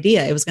had no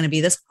idea it was going to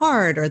be this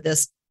hard or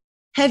this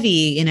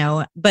heavy,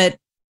 but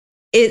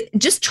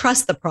just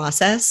trust the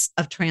process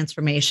of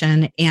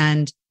transformation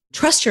and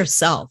trust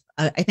yourself.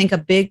 I think a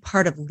big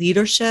part of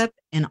leadership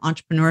and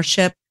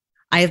entrepreneurship.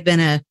 I have been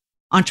an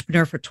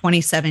entrepreneur for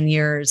 27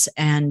 years,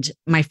 and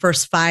my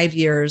first 5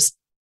 years,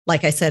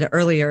 like I said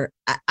earlier,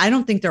 I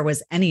don't think there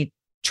was any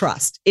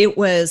trust. It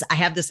was, I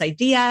have this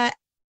idea.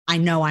 I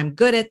know I'm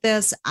good at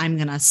this. I'm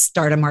going to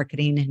start a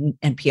marketing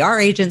and PR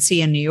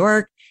agency in New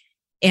York.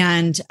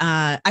 And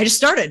I just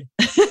started,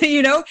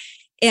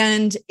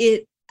 and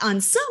it,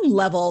 on some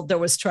level, there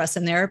was trust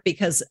in there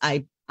because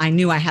I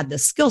knew I had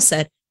this skill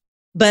set,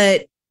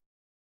 but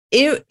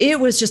it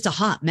was just a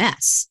hot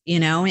mess,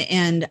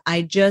 and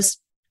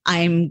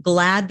I'm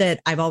glad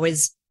that I've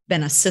always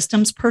been a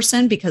systems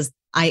person, because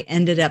I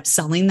ended up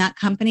selling that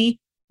company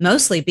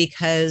mostly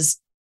because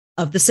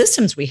of the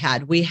systems we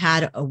had. We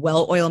had a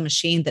well-oiled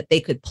machine that they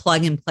could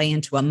plug and play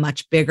into a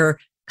much bigger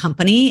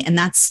company. And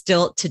that's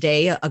still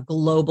today a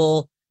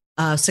global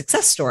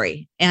success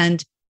story.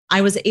 And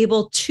I was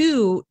able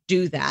to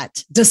do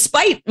that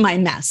despite my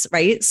mess,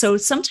 right? So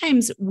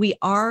sometimes we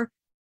are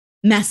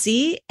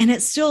messy and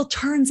it still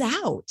turns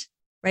out,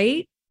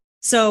 right?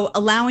 So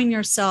allowing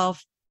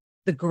yourself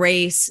the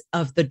grace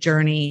of the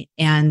journey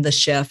and the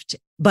shift,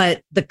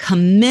 but the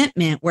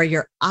commitment, where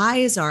your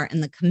eyes are,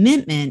 and the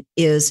commitment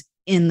is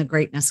in the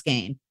greatness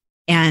game,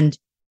 and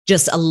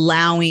just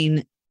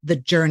allowing the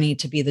journey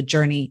to be the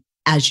journey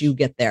as you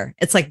get there.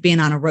 It's like being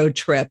on a road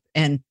trip,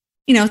 and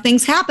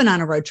things happen on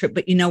a road trip,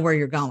 but you know where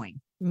you're going.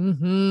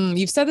 Mm-hmm.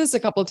 You've said this a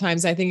couple of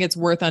times. I think it's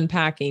worth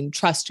unpacking.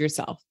 Trust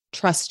yourself,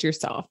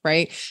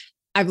 right?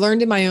 I've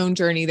learned in my own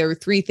journey, there were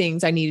 3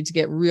 things I needed to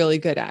get really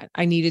good at.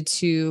 I needed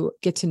to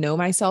get to know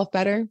myself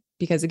better,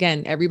 because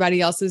again, everybody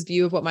else's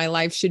view of what my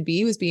life should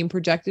be was being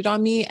projected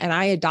on me. And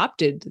I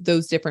adopted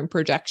those different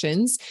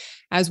projections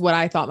as what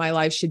I thought my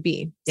life should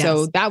be. Yes.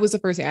 So that was the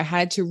first thing. I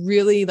had to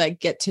really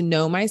get to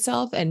know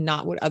myself and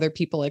not what other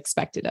people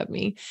expected of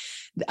me.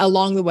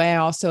 Along the way, I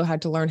also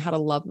had to learn how to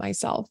love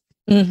myself.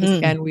 Mm-hmm.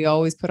 Again, we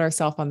always put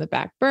ourselves on the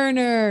back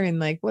burner,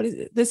 and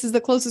this is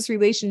the closest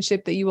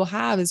relationship that you will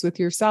have is with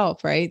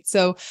yourself. Right.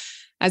 So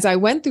as I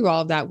went through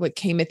all of that, what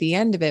came at the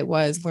end of it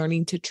was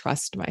learning to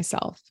trust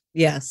myself.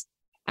 Yes.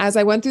 As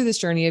I went through this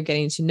journey of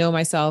getting to know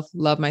myself,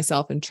 love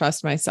myself, and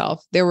trust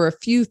myself, there were a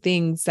few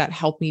things that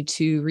helped me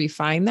to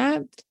refine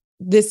that.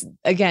 This,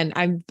 again,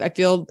 I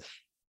feel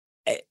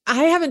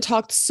I haven't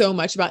talked so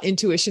much about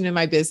intuition in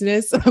my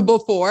business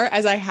before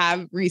as I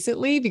have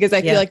recently, because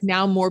I feel like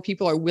now more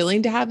people are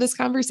willing to have this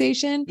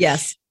conversation.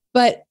 Yes.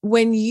 But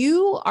when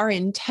you are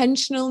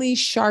intentionally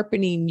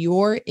sharpening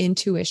your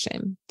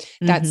intuition,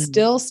 that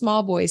still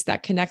small voice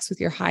that connects with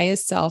your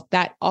highest self,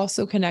 that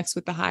also connects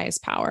with the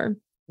highest power.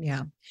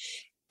 Yeah.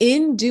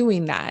 In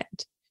doing that,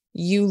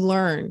 you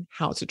learn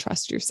how to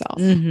trust yourself.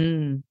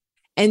 Mm-hmm.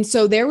 And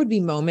so there would be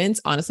moments,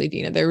 honestly,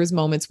 Dena, there was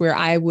moments where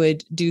I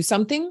would do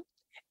something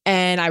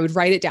and I would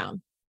write it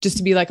down just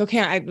to be like, okay,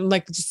 I'm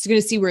just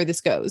going to see where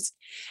this goes.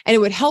 And it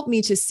would help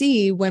me to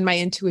see when my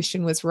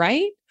intuition was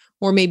right,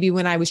 or maybe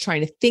when I was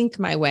trying to think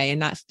my way and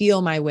not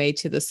feel my way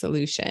to the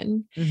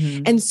solution.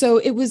 Mm-hmm. And so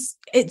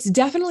it's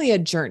definitely a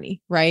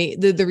journey, right?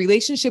 The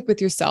relationship with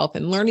yourself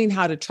and learning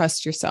how to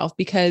trust yourself,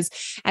 because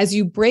as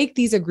you break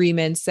these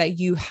agreements that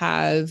you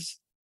have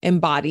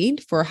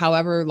embodied for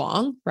however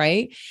long,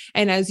 right?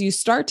 And as you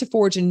start to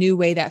forge a new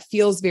way that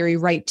feels very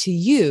right to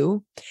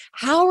you,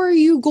 how are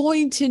you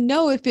going to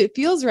know if it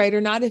feels right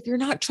or not if you're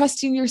not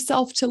trusting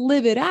yourself to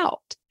live it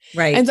out?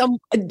 Right. And so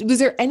was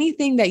there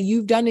anything that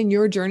you've done in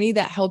your journey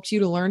that helped you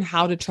to learn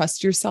how to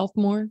trust yourself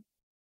more?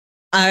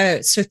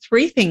 So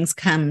 3 things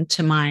come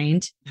to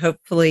mind.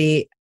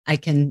 Hopefully I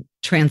can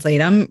translate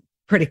them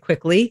pretty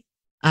quickly.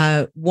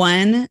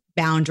 1,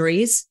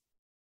 boundaries.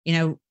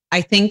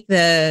 I think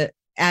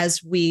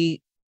as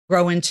we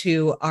grow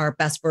into our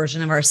best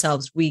version of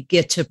ourselves, we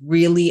get to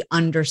really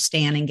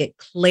understand and get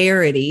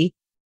clarity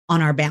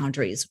on our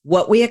boundaries,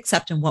 what we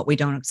accept and what we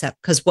don't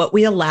accept, because what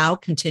we allow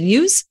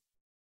continues.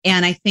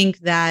 And I think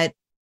that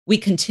we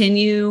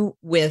continue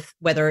with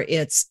whether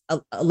it's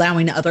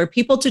allowing other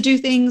people to do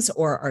things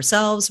or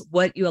ourselves,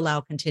 what you allow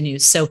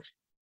continues. So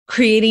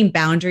creating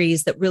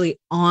boundaries that really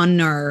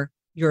honor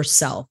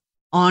yourself,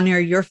 honor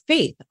your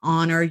faith,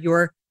 honor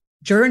your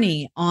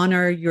journey,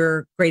 honor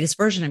your greatest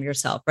version of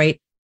yourself, right?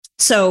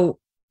 So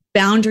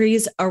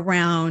boundaries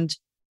around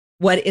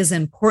what is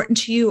important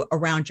to you,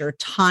 around your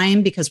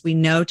time, because we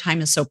know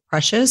time is so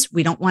precious.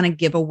 We don't want to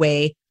give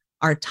away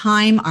our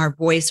time, our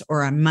voice,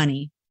 or our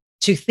money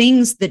to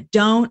things that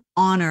don't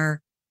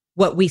honor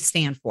what we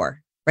stand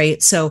for,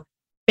 right? So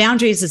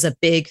boundaries is a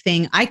big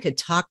thing. I could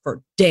talk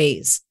for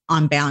days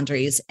on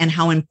boundaries and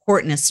how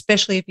important,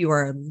 especially if you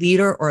are a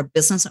leader or a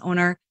business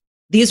owner.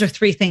 These are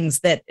 3 things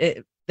that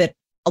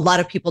a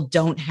lot of people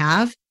don't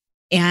have.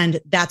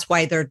 And that's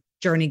why their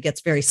journey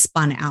gets very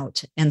spun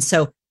out. And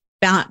so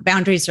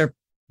boundaries are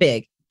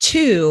big.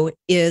 2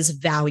 is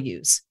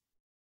values,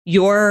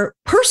 your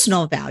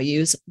personal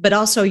values, but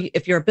also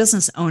if you're a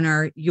business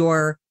owner,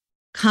 your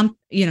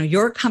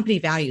company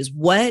values,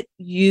 what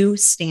you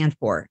stand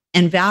for.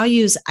 And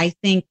values, I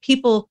think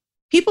people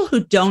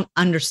who don't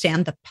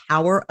understand the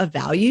power of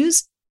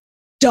values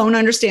don't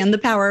understand the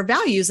power of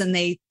values. And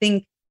they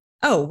think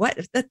oh,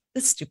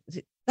 that's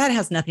stupid. That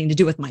has nothing to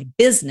do with my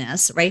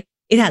business, right?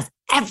 It has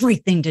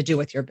everything to do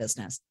with your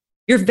business.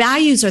 Your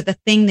values are the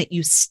thing that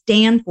you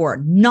stand for,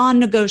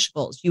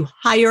 non-negotiables. You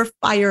hire,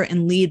 fire,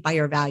 and lead by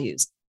your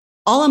values.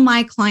 All of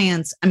my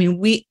clients,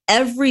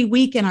 every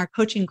week in our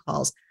coaching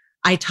calls,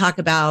 I talk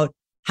about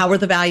how were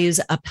the values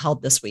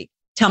upheld this week?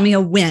 Tell me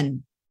a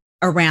win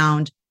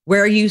around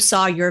where you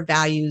saw your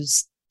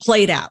values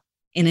played out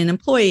in an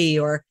employee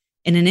or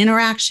in an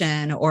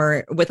interaction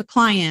or with a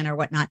client or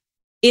whatnot.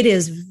 It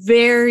is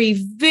very,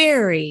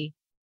 very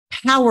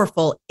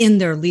powerful in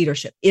their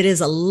leadership. It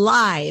is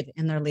alive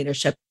in their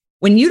leadership.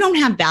 When you don't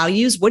have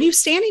values, what are you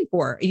standing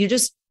for? Are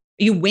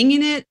you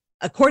winging it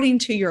according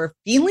to your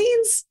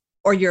feelings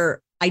or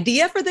your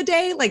idea for the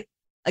day? Like,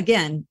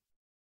 again,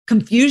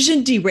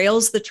 confusion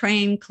derails the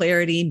train,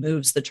 clarity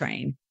moves the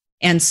train.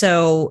 And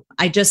so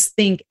I just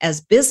think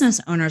as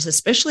business owners,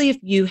 especially if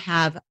you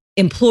have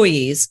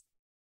employees,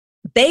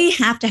 they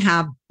have to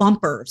have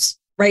bumpers,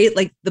 right?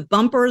 Like the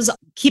bumpers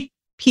keep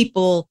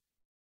people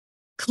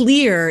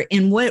clear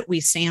in what we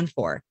stand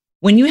for.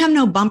 When you have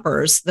no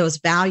bumpers, those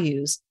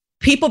values,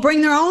 people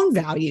bring their own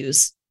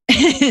values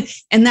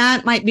and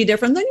that might be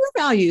different than your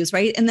values,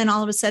 right? And then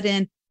all of a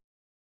sudden,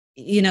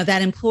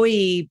 that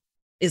employee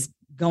is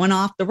going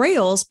off the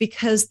rails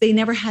because they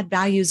never had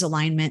values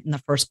alignment in the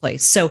first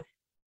place. So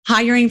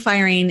hiring,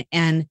 firing,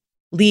 and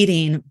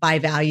leading by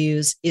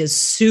values is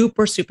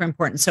super, super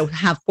important. So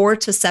have 4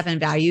 to 7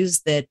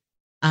 values that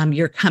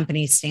your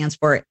company stands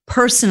for.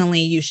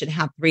 Personally, you should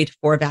have 3 to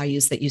 4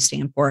 values that you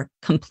stand for,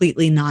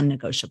 completely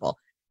non-negotiable.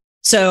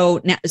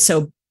 So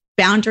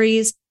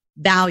boundaries,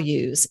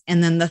 values.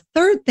 And then the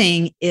third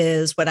thing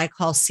is what I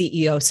call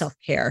CEO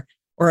self-care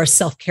or a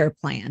self-care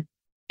plan.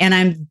 And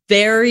I'm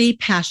very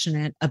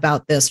passionate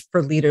about this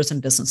for leaders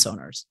and business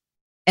owners.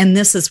 And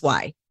this is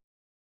why.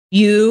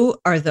 You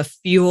are the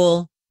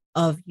fuel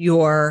of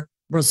your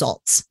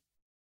results.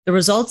 The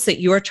results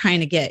that you're trying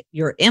to get,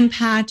 your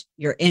impact,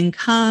 your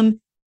income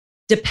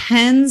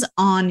depends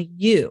on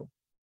you.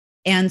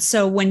 And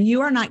so when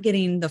you are not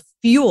getting the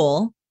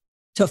fuel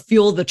to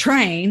fuel the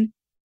train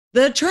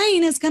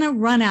is going to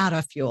run out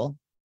of fuel.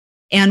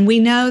 And we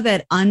know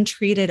that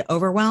untreated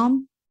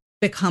overwhelm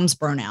becomes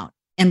burnout.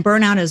 And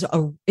burnout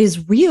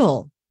is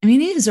real.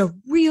 It is a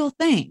real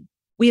thing.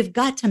 We have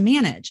got to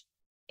manage.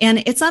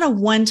 And it's not a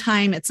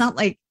one-time, it's not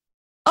like,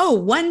 oh,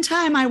 one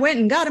time I went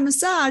and got a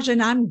massage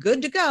and I'm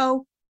good to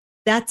go.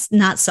 That's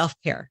not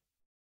self-care.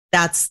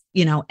 That's,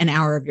 an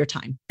hour of your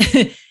time.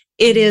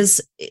 It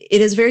is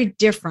very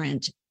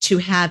different to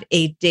have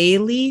a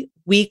daily,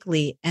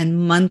 weekly,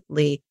 and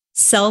monthly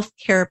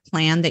self-care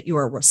plan that you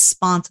are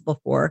responsible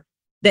for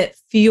that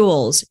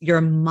fuels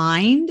your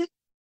mind,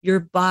 your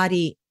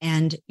body,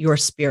 and your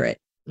spirit.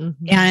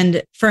 Mm-hmm.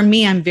 And for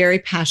me, I'm very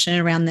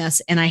passionate around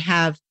this. And I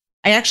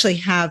actually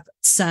have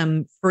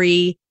some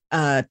free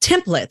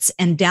templates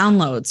and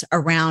downloads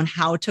around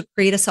how to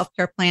create a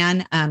self-care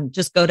plan.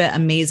 Just go to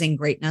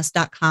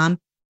amazinggreatness.com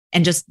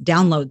and just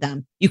download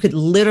them. You could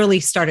literally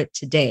start it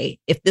today.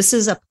 If this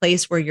is a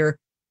place where you're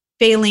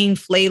failing,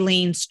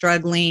 flailing,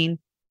 struggling,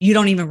 you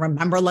don't even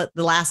remember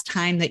the last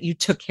time that you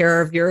took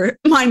care of your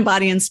mind,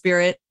 body, and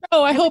spirit.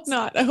 Oh, I hope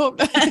not.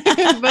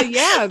 But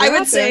yeah, I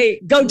would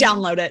say go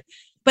download it.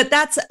 But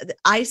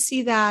I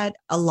see that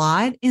a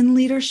lot in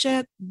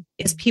leadership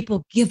is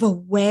people give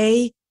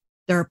away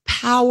their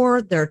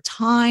power, their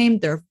time,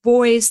 their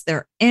voice,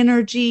 their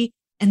energy,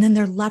 and then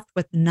they're left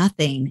with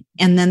nothing.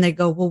 And then they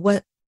go,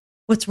 well,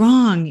 what's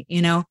wrong?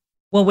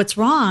 Well, what's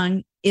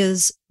wrong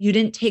is you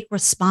didn't take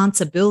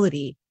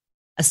responsibility.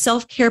 A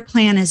self-care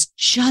plan is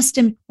just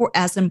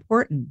as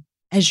important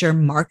as your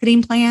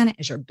marketing plan,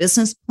 as your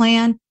business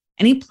plan,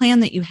 any plan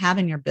that you have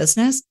in your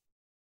business.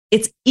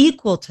 It's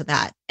equal to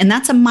that. And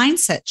that's a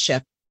mindset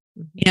shift.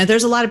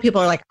 There's a lot of people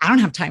who are like, I don't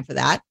have time for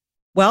that.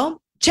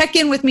 Well, check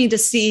in with me to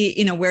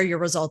see, where your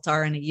results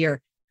are in a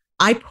year.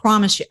 I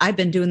promise you, I've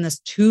been doing this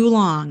too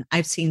long.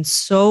 I've seen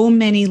so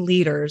many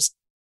leaders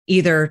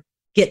either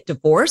get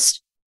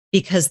divorced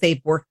because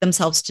they've worked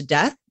themselves to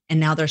death and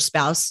now their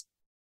spouse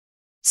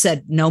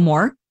said no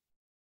more,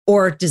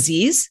 or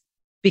disease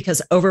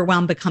because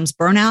overwhelm becomes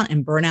burnout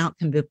and burnout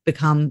can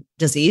become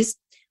disease,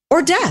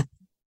 or death.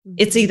 Mm-hmm.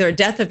 It's either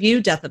death of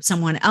you, death of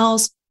someone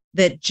else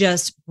that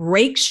just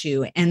breaks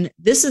you. And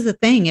this is the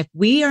thing. If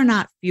we are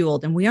not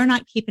fueled and we are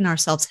not keeping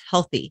ourselves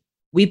healthy,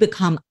 we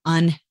become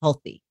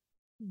unhealthy.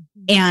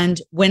 Mm-hmm.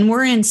 And when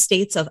we're in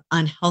states of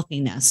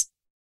unhealthiness,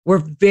 we're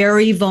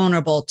very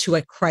vulnerable to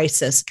a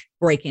crisis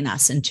breaking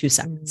us in 2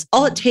 seconds. Mm-hmm.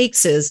 All it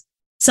takes is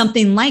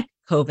something like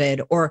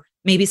COVID or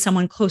maybe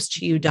someone close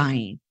to you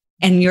dying,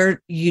 and you're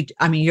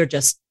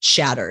just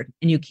shattered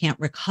and you can't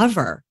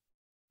recover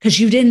because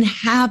you didn't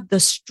have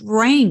the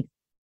strength,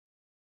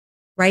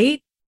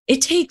 right?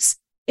 It takes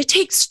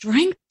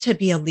strength to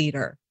be a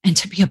leader and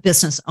to be a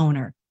business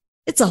owner.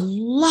 It's a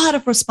lot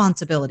of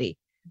responsibility.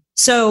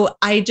 So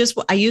I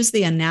use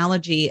the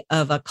analogy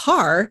of a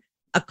car.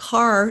 A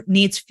car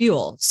needs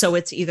fuel. So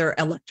it's either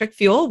electric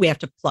fuel, we have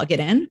to plug it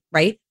in,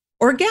 right?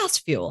 Or gas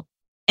fuel.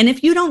 And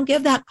if you don't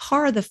give that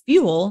car the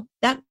fuel,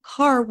 that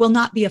car will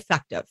not be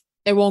effective.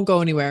 It won't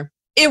go anywhere.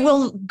 It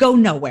will go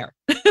nowhere.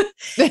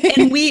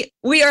 And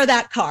we are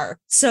that car.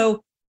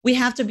 So we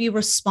have to be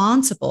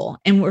responsible.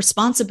 And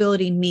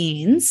responsibility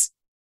means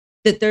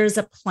that there's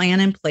a plan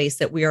in place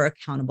that we are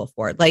accountable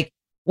for. Like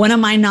one of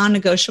my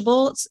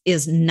non-negotiables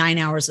is 9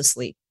 hours of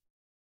sleep.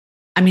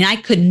 I mean, I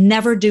could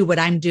never do what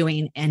I'm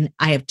doing. And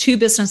I have 2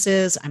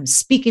 businesses. I'm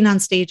speaking on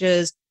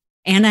stages,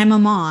 and I'm a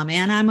mom,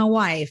 and I'm a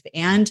wife,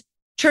 and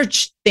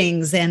church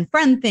things and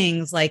friend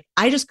things. Like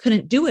I just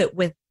couldn't do it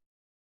with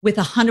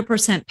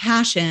 100%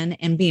 passion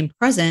and being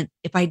present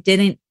if I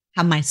didn't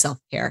have my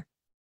self-care.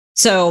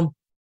 So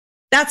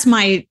that's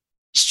my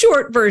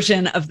short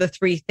version of the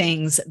 3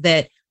 things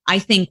that I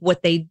think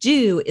what they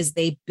do is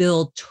they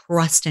build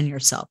trust in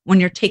yourself. When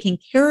you're taking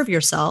care of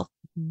yourself,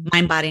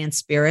 mind, body, and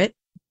spirit,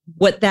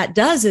 what that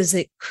does is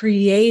it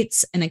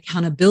creates an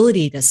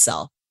accountability to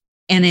self,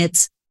 and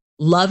it's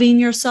loving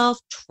yourself,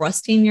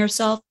 trusting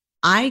yourself.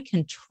 I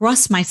can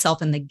trust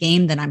myself in the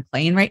game that I'm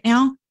playing right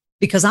now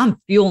because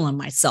I'm fueling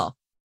myself.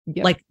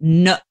 Yep. Like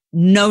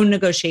no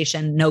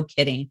negotiation, no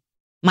kidding.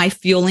 My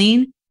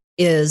fueling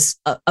is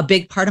a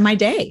big part of my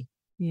day.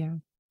 Yeah.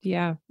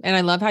 Yeah. And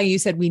I love how you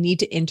said we need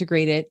to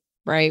integrate it,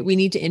 right? We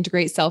need to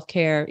integrate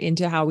self-care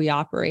into how we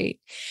operate.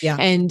 Yeah.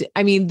 And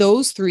I mean,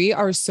 those 3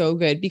 are so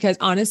good because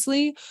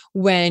honestly,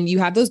 when you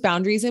have those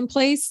boundaries in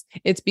place,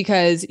 it's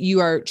because you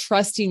are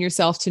trusting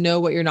yourself to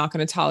know what you're not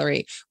going to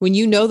tolerate. When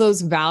you know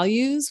those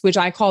values, which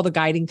I call the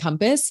guiding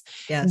compass,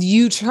 yes,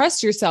 you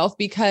trust yourself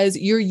because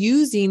you're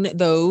using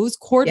those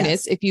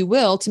coordinates, yes, if you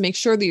will, to make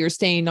sure that you're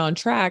staying on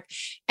track.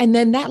 And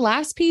then that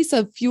last piece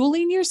of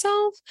fueling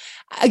yourself,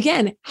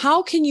 again,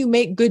 how can you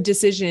make good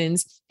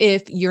decisions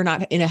if you're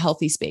not in a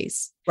healthy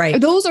space? Right.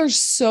 Those are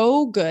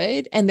so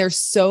good and they're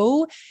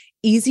so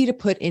easy to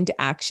put into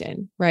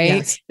action, right?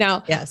 Yes.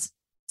 Now, yes,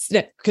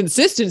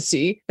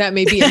 consistency, that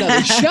may be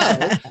another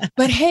show,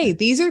 but hey,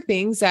 these are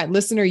things that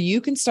listener,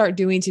 you can start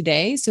doing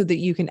today so that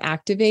you can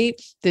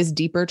activate this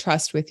deeper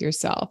trust with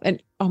yourself.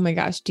 And oh my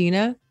gosh,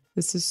 Dena,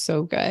 this is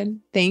so good.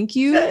 Thank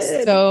you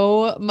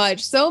so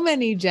much. So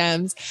many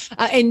gems.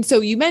 And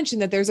so you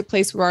mentioned that there's a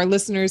place where our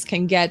listeners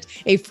can get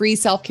a free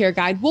self-care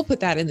guide. We'll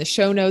put that in the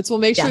show notes. We'll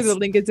make sure the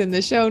link is in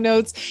the show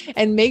notes,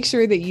 and make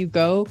sure that you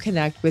go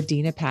connect with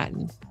Dena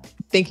Patton.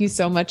 Thank you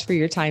so much for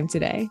your time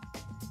today.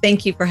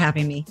 Thank you for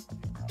having me.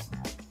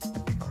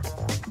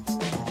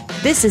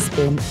 This has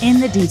been In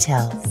the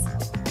Details.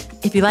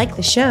 If you like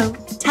the show,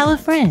 tell a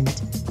friend.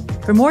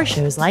 For more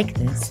shows like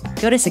this,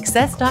 go to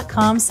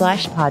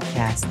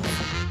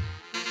success.com/podcast.